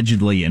involved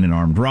allegedly in an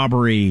armed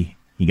robbery.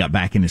 He got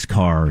back in his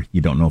car.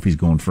 You don't know if he's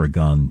going for a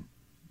gun.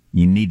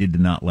 You needed to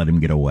not let him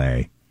get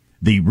away.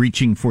 The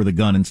reaching for the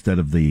gun instead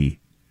of the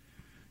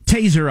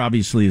taser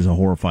obviously is a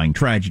horrifying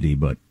tragedy,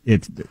 but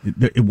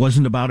it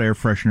wasn't about air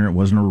freshener. It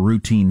wasn't a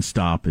routine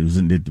stop.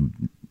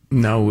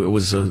 No, it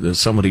was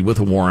somebody with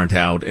a warrant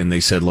out, and they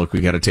said, look,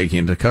 we got to take you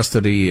into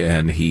custody,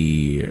 and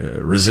he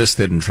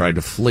resisted and tried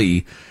to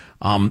flee.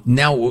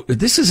 Now,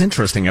 this is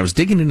interesting. I was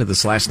digging into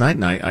this last night,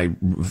 and I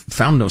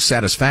found no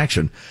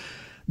satisfaction.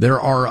 There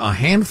are a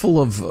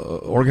handful of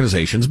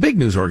organizations, big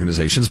news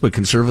organizations, but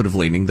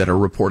conservative-leaning, that are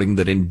reporting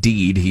that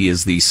indeed he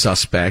is the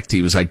suspect.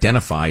 He was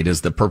identified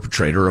as the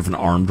perpetrator of an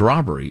armed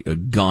robbery, a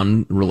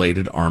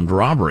gun-related armed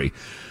robbery.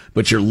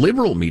 But your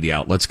liberal media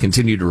outlets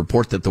continue to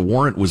report that the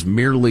warrant was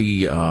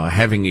merely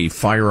having a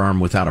firearm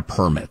without a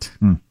permit.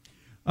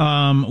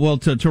 Well,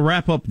 to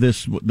wrap up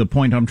the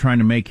point I'm trying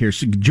to make here,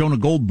 Jonah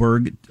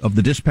Goldberg of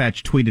the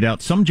Dispatch tweeted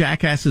out, "Some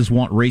jackasses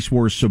want race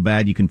wars so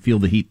bad you can feel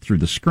the heat through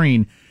the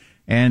screen."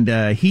 And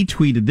he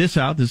tweeted this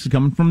out. This is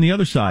coming from the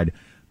other side.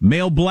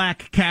 Male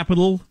black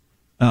Capitol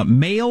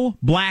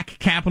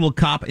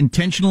cop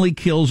intentionally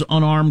kills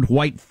unarmed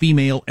white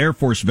female Air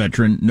Force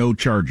veteran. No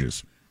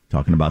charges.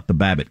 Talking about the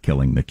Babbitt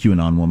killing, the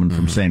QAnon woman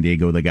from San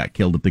Diego that got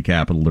killed at the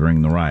Capitol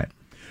during the riot.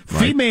 Right.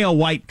 Female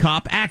white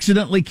cop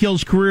accidentally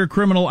kills career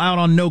criminal out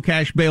on no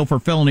cash bail for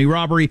felony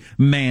robbery,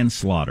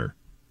 manslaughter.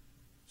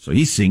 So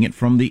he's seeing it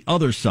from the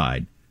other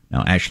side.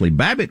 Now, Ashley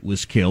Babbitt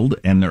was killed,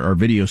 and there are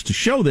videos to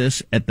show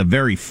this, at the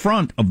very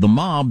front of the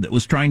mob that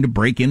was trying to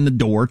break in the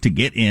door to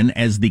get in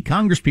as the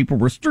congresspeople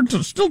were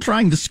still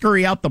trying to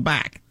scurry out the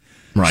back.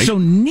 Right. So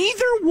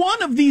neither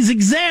one of these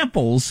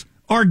examples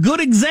are good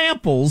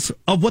examples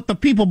of what the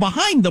people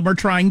behind them are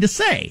trying to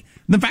say.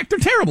 In fact, they're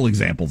terrible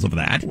examples of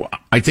that. Well,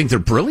 I think they're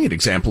brilliant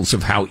examples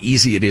of how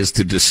easy it is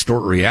to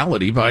distort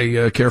reality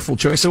by careful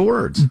choice of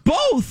words.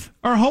 Both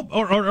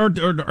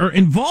are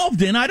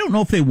involved in, I don't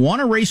know if they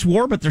want a race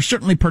war, but they're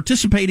certainly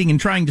participating in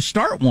trying to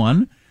start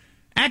one,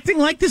 acting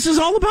like this is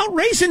all about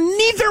race, and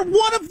neither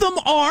one of them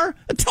are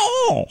at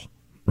all.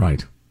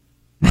 Right.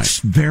 It's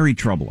very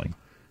troubling.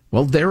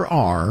 Well, there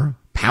are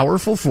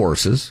powerful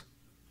forces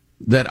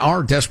that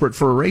are desperate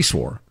for a race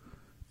war.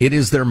 It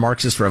is their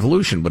Marxist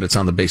revolution, but it's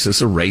on the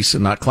basis of race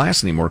and not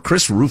class anymore.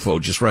 Chris Rufo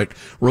just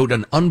wrote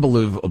an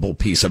unbelievable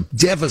piece, a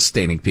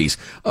devastating piece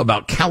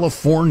about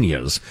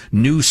California's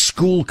new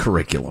school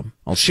curriculum.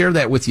 I'll share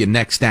that with you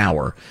next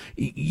hour.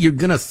 You're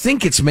going to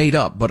think it's made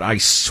up, but I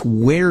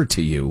swear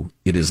to you,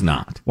 it is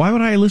not. Why would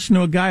I listen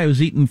to a guy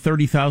who's eaten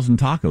 30,000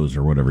 tacos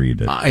or whatever you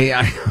did?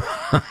 I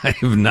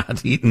have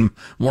not eaten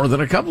more than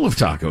a couple of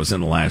tacos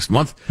in the last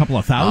month. A couple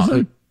of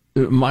thousand?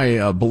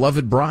 My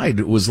beloved bride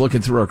was looking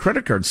through our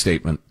credit card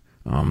statement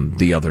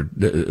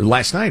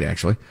last night,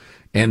 actually,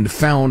 and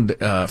found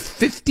a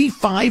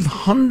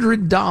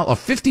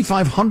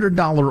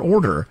 $5,500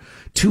 order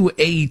to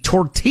a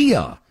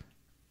tortilla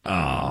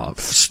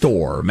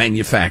store,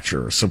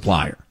 manufacturer,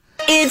 supplier.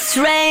 It's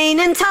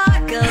raining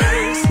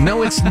tacos.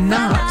 No, it's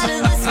not.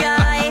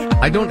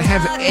 I don't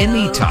have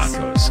any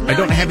tacos. I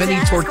don't have any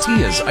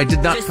tortillas. I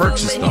did not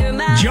purchase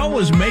them. Joe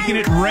was making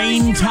it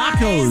rain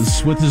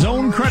tacos with his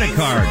own credit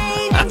card.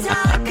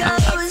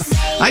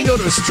 I go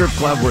to a strip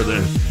club where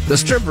the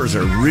strippers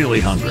are really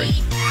hungry.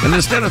 And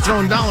instead of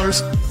throwing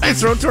dollars, I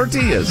throw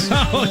tortillas.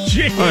 Oh,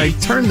 gee. All right,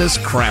 turn this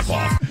crap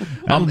off.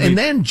 And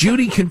then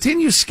Judy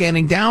continues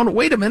scanning down.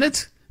 Wait a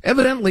minute.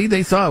 Evidently,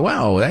 they thought,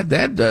 wow,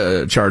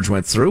 that charge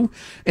went through.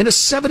 And a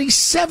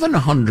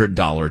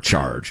 $7,700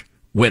 charge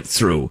went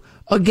through.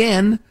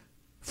 Again,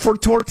 for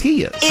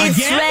tortillas.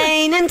 It's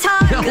raining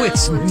tacos. No,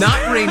 it's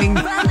not raining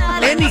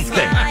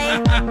anything.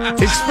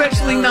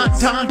 Especially not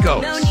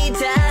tacos. No need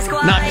to ask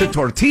why. Not the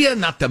tortilla,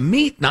 not the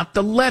meat, not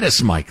the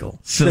lettuce, Michael.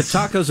 So the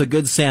taco's a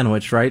good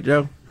sandwich, right,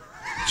 Joe?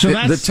 So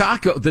the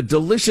taco, the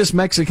delicious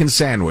Mexican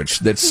sandwich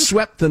that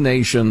swept the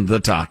nation,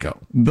 the taco.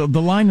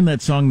 The line in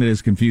that song that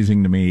is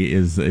confusing to me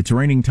is, "It's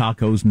raining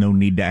tacos, no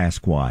need to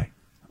ask why."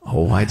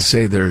 Oh, I'd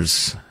say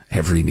there's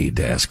every need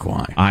to ask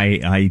why.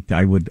 I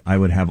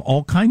would have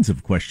all kinds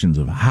of questions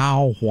of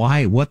how,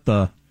 why, what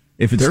the,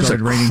 if it there's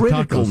started raining tacos. There's a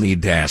critical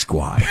need to ask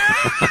why.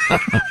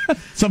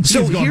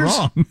 Something's gone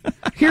wrong.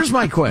 Here's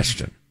my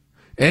question.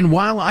 And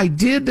while I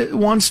did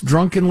once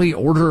drunkenly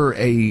order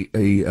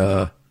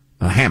a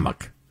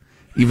hammock,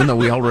 even though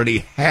we already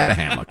had a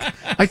hammock,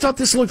 I thought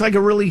this looked like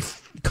a really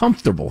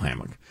comfortable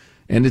hammock.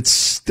 And it's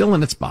still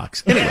in its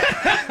box. Anyway,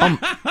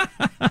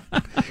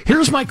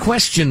 here's my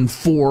question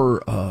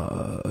for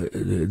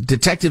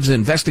detectives,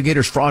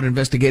 investigators, fraud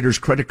investigators,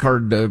 credit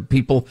card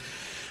people.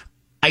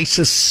 I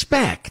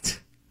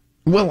suspect,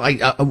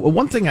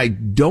 one thing I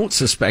don't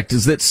suspect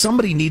is that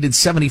somebody needed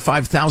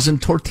 75,000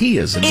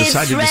 tortillas and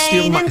decided to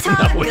steal my...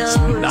 No, it's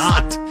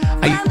not.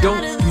 I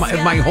don't...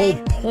 My whole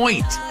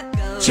point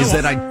is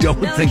that I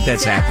don't think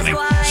that's happening.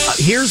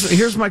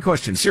 Here's my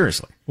question,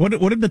 seriously. What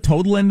did the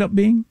total end up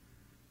being?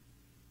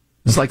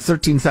 It's like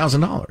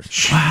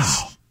 $13,000.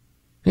 Wow.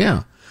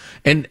 Yeah.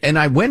 And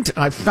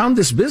I found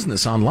this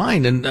business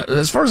online, and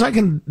as far as I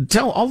can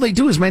tell, all they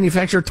do is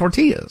manufacture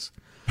tortillas.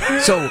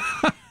 So,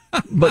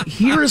 but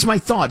here is my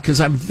thought, because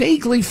I'm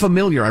vaguely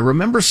familiar. I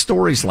remember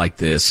stories like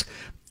this,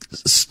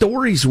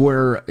 stories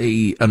where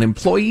an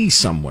employee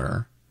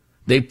somewhere,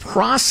 they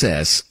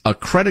process a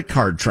credit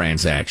card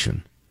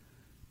transaction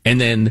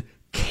and then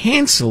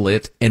cancel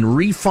it and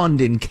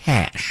refund in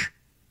cash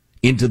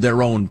into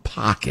their own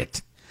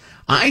pocket.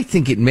 I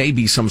think it may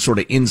be some sort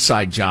of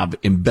inside job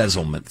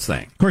embezzlement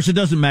thing. Of course, it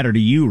doesn't matter to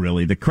you,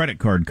 really. The credit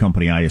card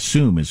company, I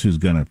assume, is who's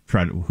going to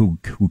try to, who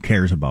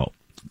cares about.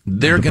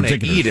 They're going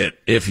to eat it,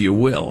 if you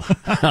will.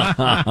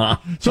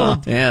 So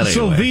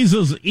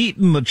Visa's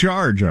eating the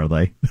charge, are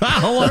they?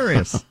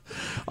 Hilarious.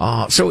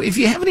 So if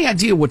you have any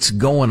idea what's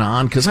going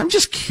on, because I'm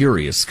just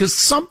curious, because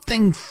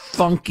something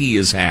funky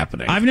is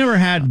happening. I've never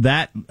had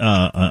that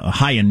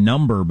high a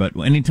number, but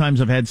any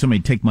times I've had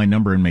somebody take my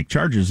number and make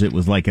charges, it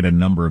was like at a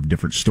number of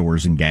different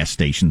stores and gas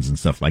stations and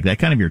stuff like that.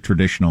 Kind of your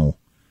traditional,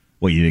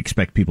 what you'd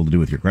expect people to do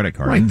with your credit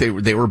card. Right,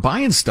 they were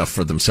buying stuff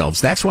for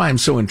themselves. That's why I'm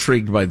so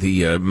intrigued by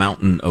the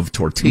mountain of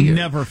tortillas.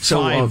 Never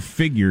five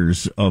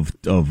figures of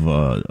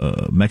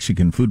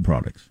Mexican food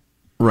products.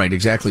 Right,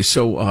 exactly.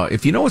 So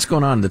if you know what's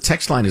going on, the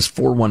text line is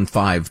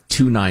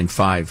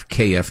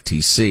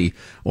 415-295-KFTC,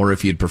 or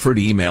if you'd prefer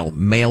to email,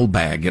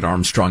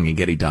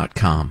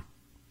 mailbag@armstrongandgetty.com.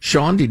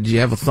 Sean, did you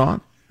have a thought?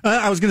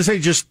 I was going to say,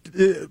 just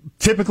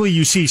typically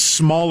you see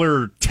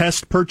smaller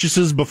test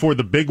purchases before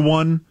the big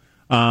one.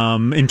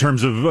 In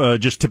terms of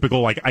just typical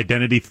like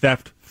identity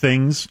theft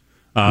things.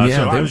 So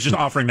I was just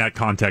offering that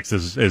context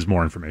as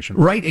more information.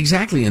 Right,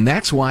 exactly. And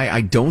that's why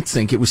I don't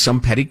think it was some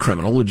petty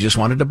criminal who just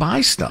wanted to buy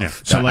stuff. Yeah.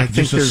 So like I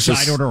think just a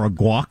side order of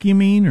guac, you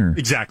mean? Or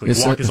exactly.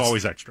 Guac is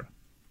always extra.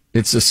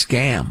 It's a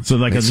scam. So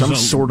like some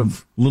sort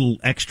of little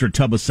extra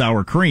tub of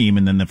sour cream,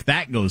 and then if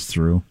that goes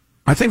through.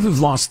 I think we've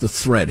lost the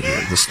thread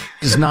here. This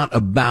is not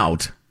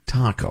about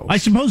tacos. I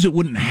suppose it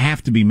wouldn't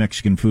have to be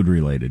Mexican food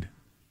related.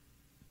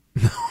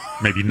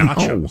 Maybe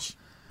nachos.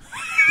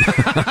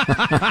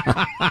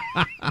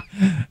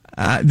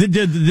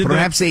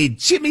 Perhaps a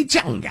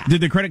chimichanga.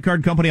 Did the credit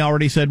card company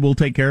already said we'll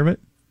take care of it?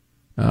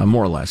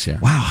 More or less, yeah.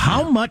 Wow,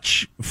 how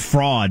much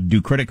fraud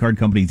do credit card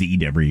companies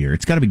eat every year?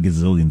 It's got to be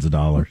gazillions of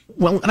dollars.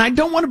 Well, and I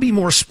don't want to be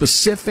more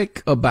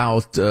specific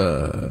about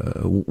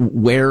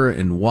where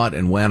and what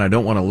and when. I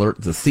don't want to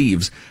alert the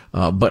thieves.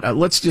 But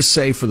let's just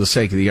say, for the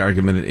sake of the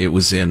argument, it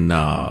was in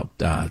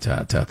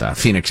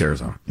Phoenix,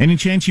 Arizona. Any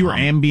chance you were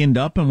Ambient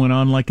up and went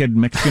on like a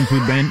Mexican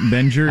food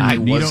binger? I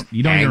was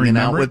you don't hanging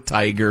out remember with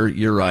Tiger.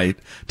 You're right.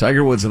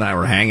 Tiger Woods and I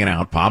were hanging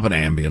out, popping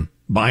Ambien,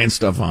 buying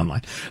stuff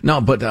online.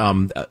 No, but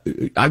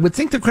I would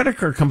think the credit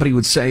card company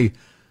would say,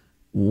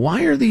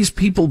 why are these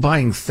people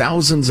buying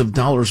thousands of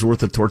dollars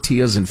worth of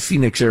tortillas in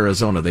Phoenix,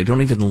 Arizona? They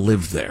don't even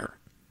live there.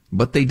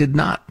 But they did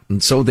not,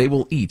 and so they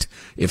will eat.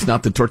 If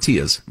not the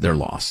tortillas, their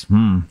loss.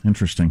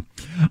 Interesting.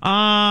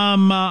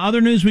 Other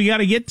news we got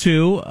to get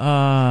to.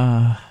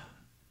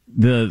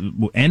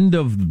 The end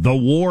of the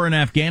war in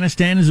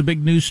Afghanistan is a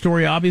big news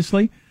story,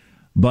 obviously.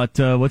 But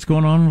what's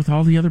going on with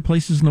all the other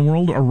places in the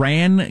world?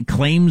 Iran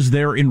claims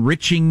they're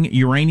enriching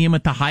uranium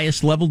at the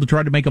highest level to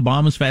try to make a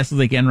bomb as fast as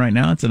they can right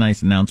now. It's a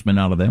nice announcement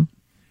out of them.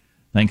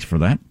 Thanks for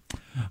that.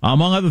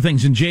 Among other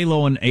things, and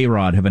J-Lo and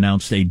A-Rod have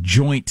announced a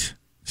joint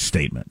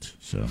statement.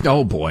 So,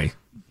 oh, boy.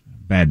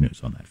 Bad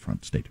news on that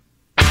front. Stay tuned.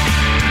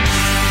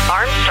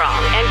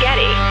 Armstrong and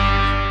Getty.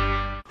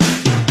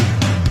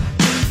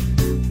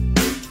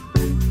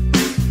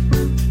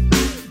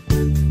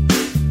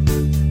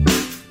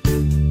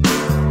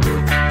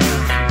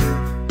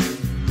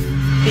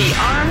 The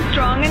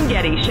Armstrong and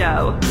Getty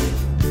Show.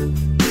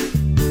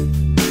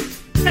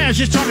 I was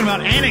just talking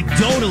about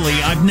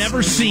anecdotally, I've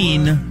never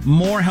seen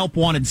more help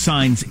wanted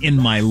signs in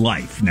my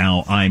life.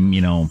 Now, I'm,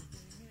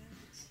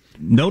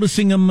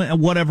 noticing them at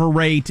whatever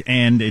rate,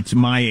 and it's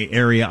my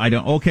area.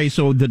 Okay,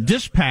 so the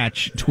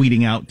Dispatch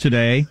tweeting out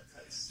today,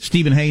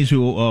 Stephen Hayes,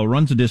 who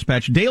runs the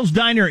Dispatch, Dale's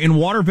Diner in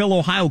Waterville,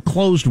 Ohio,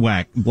 closed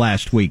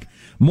last week.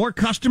 More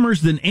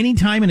customers than any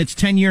time in its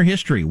 10-year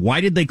history.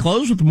 Why did they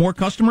close with more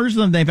customers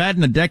than they've had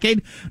in a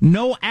decade?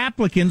 No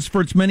applicants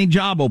for its many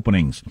job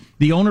openings.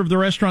 The owner of the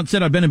restaurant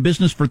said, I've been in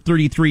business for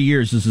 33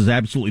 years. This is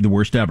absolutely the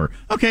worst ever.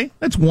 Okay,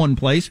 that's one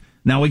place.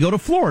 Now we go to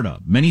Florida,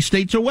 many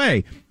states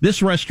away.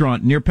 This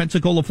restaurant near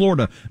Pensacola,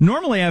 Florida.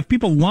 Normally I have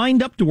people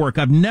lined up to work.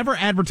 I've never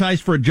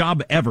advertised for a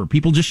job ever.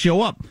 People just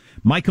show up.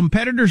 My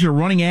competitors are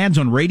running ads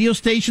on radio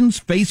stations,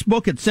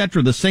 Facebook,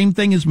 etc. The same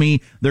thing as me.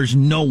 There's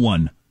no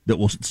one that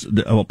will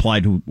apply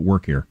to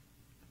work here.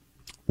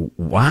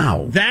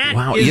 Wow.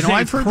 That is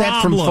I've heard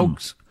that from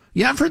folks.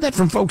 Yeah, I've heard that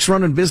from folks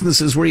running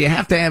businesses where you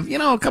have to have,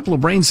 a couple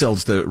of brain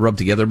cells to rub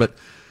together, but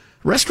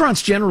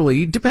restaurants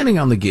generally, depending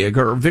on the gig,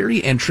 are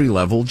very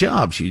entry-level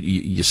jobs.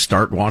 You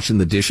start washing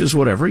the dishes,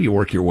 whatever, you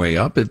work your way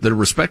up. They're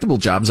respectable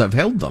jobs. I've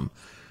held them.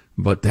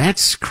 But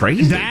that's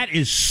crazy. That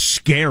is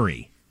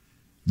scary.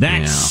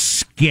 That's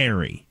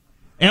scary.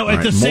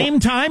 At the same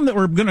time that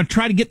we're going to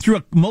try to get through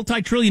a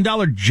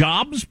multi-trillion-dollar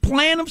jobs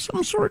plan of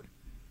some sort?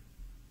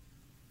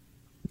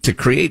 To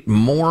create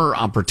more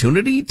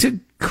opportunity to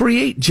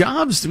create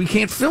jobs. We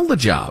can't fill the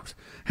jobs.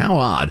 How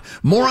odd.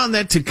 More on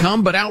that to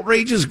come, but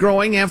outrage is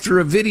growing after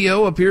a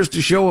video appears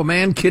to show a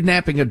man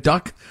kidnapping a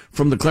duck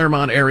from the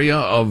Claremont area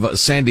of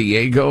San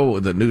Diego.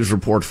 The news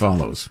report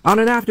follows. On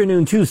an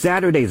afternoon 2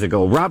 Saturdays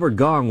ago, Robert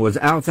Gong was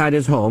outside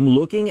his home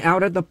looking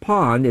out at the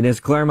pond in his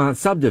Claremont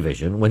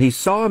subdivision when he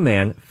saw a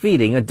man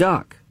feeding a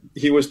duck.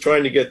 He was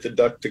trying to get the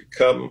duck to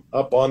come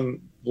up on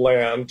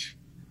land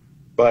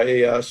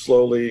by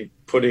slowly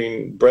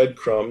putting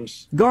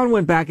breadcrumbs. Gone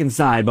went back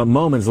inside, but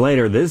moments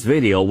later, this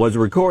video was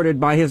recorded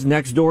by his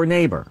next-door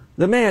neighbor.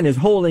 The man is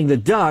holding the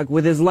duck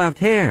with his left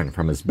hand.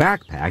 From his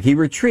backpack, he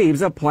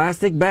retrieves a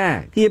plastic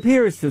bag. He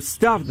appears to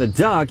stuff the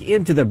duck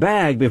into the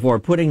bag before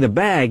putting the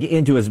bag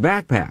into his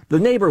backpack. The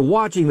neighbor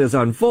watching this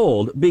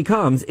unfold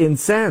becomes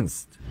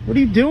incensed. What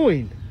are you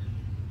doing?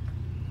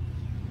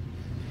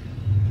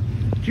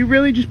 Did you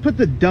really just put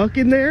the duck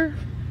in there?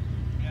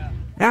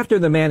 After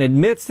the man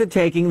admits to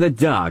taking the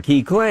duck,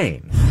 he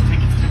claims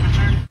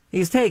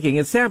he's taking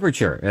its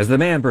temperature. As the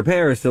man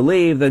prepares to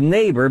leave, the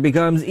neighbor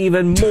becomes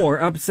even more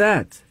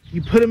upset.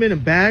 You put him in a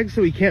bag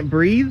so he can't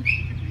breathe?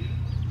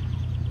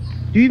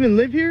 Do you even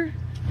live here?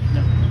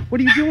 No.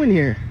 What are you doing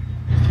here?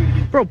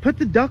 Bro, put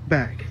the duck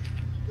back.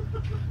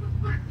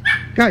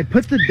 Guy,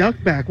 put the duck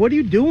back. What are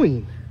you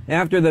doing?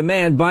 After the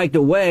man biked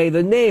away,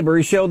 the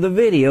neighbors showed the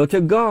video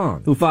to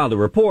Gong, who filed a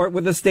report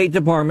with the State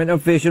Department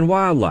of Fish and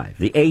Wildlife,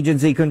 the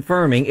agency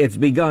confirming it's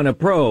begun a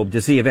probe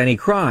to see if any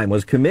crime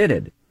was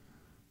committed.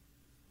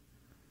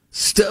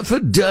 Stuff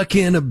a duck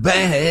in a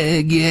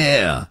bag,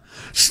 yeah.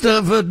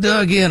 Stuff a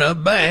duck in a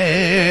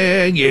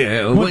bag,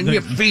 yeah. When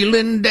you're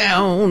feeling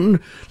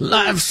down,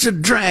 life's a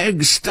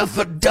drag. Stuff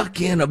a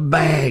duck in a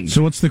bag.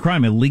 So what's the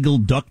crime? Illegal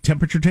duck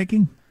temperature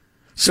taking?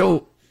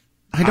 So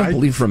I don't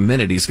believe for a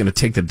minute he's going to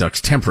take the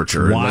duck's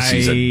temperature unless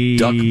he's a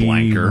duck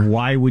blanker.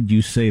 Why would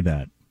you say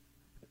that?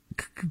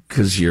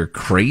 Because you're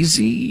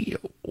crazy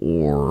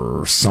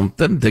or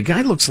something. The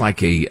guy looks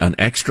like an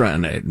extra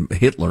in a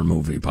Hitler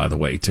movie, by the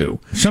way,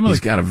 too. He's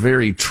got a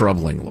very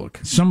troubling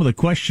look. Some of the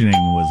questioning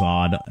was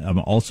odd.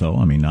 Also,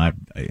 I mean, I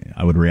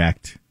would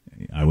react.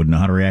 I wouldn't know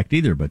how to react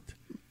either. But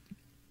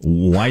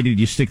why did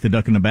you stick the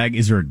duck in the bag?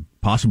 Is there a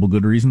possible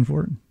good reason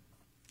for it?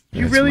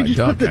 You really just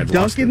put the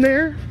duck in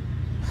there?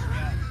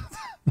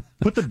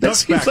 Put the duck that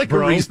seems back, like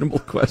bro. a reasonable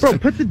question. Bro,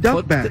 put the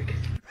duck back.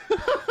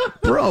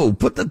 Bro,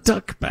 put the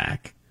duck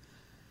back.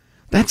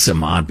 That's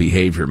some odd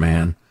behavior,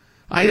 man.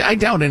 I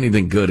doubt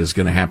anything good is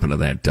going to happen to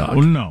that duck.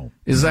 Oh, no.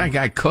 Is that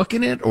guy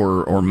cooking it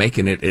or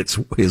making it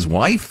his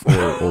wife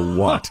or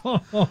what?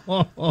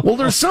 Well,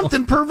 there's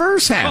something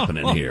perverse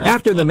happening here.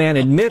 After the man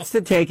admits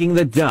to taking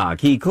the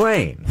duck, he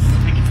claims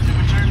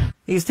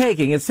he's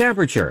taking its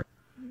temperature.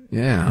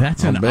 Yeah.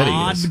 That's an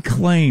odd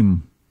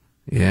claim.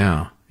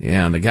 Yeah.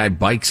 Yeah, and the guy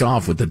bikes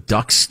off with the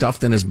duck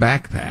stuffed in his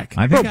backpack.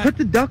 Put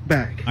the duck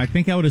back. I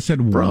think I would have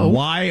said,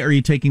 why are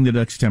you taking the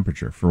duck's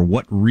temperature? For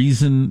what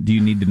reason do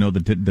you need to know the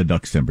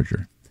duck's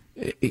temperature?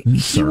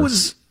 He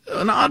was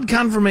an odd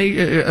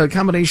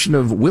combination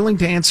of willing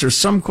to answer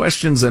some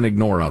questions and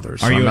ignore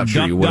others. Are you a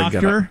duck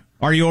doctor?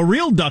 Are you a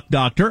real duck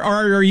doctor?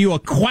 Or are you a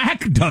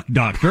quack duck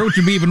doctor, which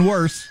would be even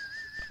worse?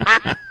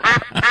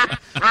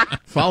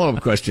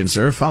 Follow-up question,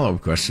 sir.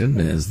 Follow-up question.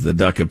 Does the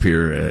duck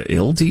appear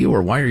ill to you,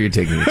 or why are you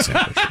taking its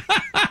temperature?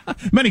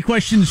 Many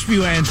questions,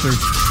 few answers.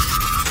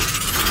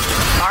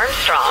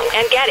 Armstrong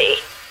and Getty.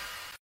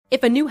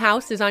 If a new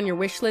house is on your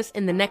wish list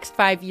in the next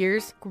 5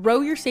 years,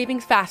 grow your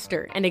savings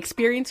faster and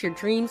experience your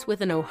dreams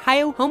with an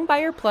Ohio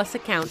Homebuyer Plus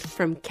account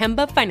from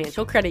Kemba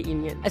Financial Credit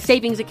Union. A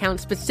savings account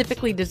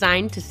specifically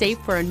designed to save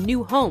for a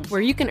new home,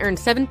 where you can earn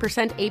 7%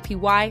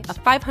 APY,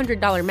 a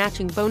 $500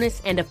 matching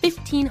bonus, and a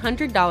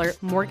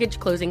 $1,500 mortgage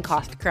closing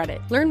cost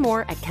credit. Learn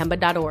more at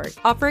Kemba.org.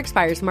 Offer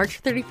expires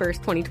March 31st,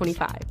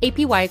 2025.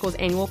 APY equals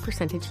annual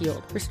percentage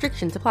yield.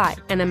 Restrictions apply.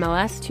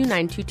 NMLS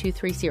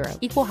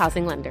 292230. Equal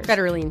housing lender.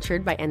 Federally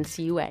insured by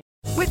NCUA.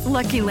 With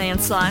Lucky Land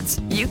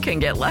Slots, you can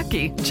get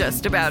lucky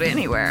just about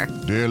anywhere.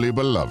 Dearly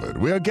beloved,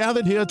 we are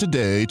gathered here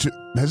today to...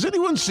 Has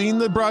anyone seen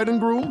the bride and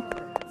groom?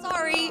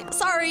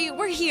 Sorry,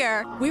 we're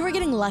here. We were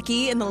getting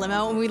lucky in the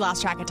limo and we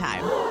lost track of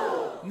time.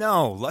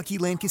 No, Lucky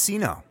Land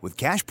Casino, with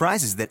cash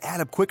prizes that add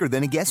up quicker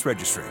than a guest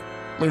registry.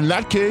 In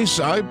that case,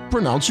 I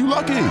pronounce you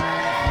lucky.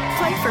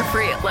 Play for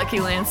free at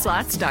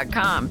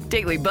LuckyLandSlots.com.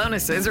 Daily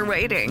bonuses are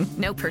waiting.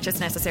 No purchase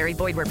necessary.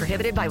 Void where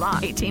prohibited by law.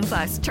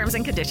 18+. Terms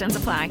and conditions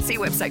apply. See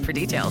website for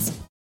details.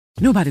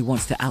 Nobody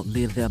wants to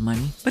outlive their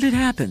money, but it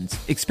happens,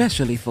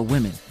 especially for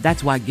women.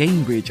 That's why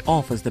Gainbridge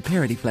offers the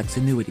Parity Flex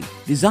annuity,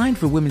 designed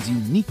for women's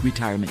unique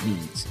retirement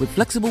needs, with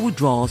flexible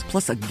withdrawals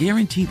plus a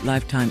guaranteed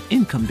lifetime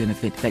income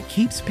benefit that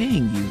keeps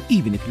paying you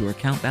even if your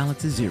account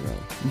balance is zero.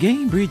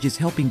 Gainbridge is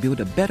helping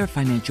build a better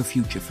financial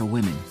future for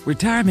women.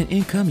 Retirement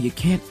income you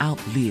can't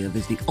outlive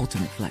is the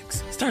ultimate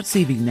flex. Start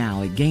saving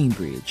now at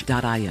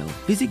Gainbridge.io.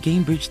 Visit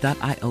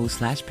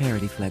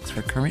Gainbridge.io/ParityFlex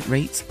for current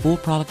rates, full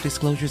product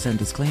disclosures and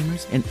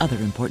disclaimers, and other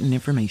important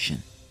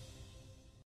information.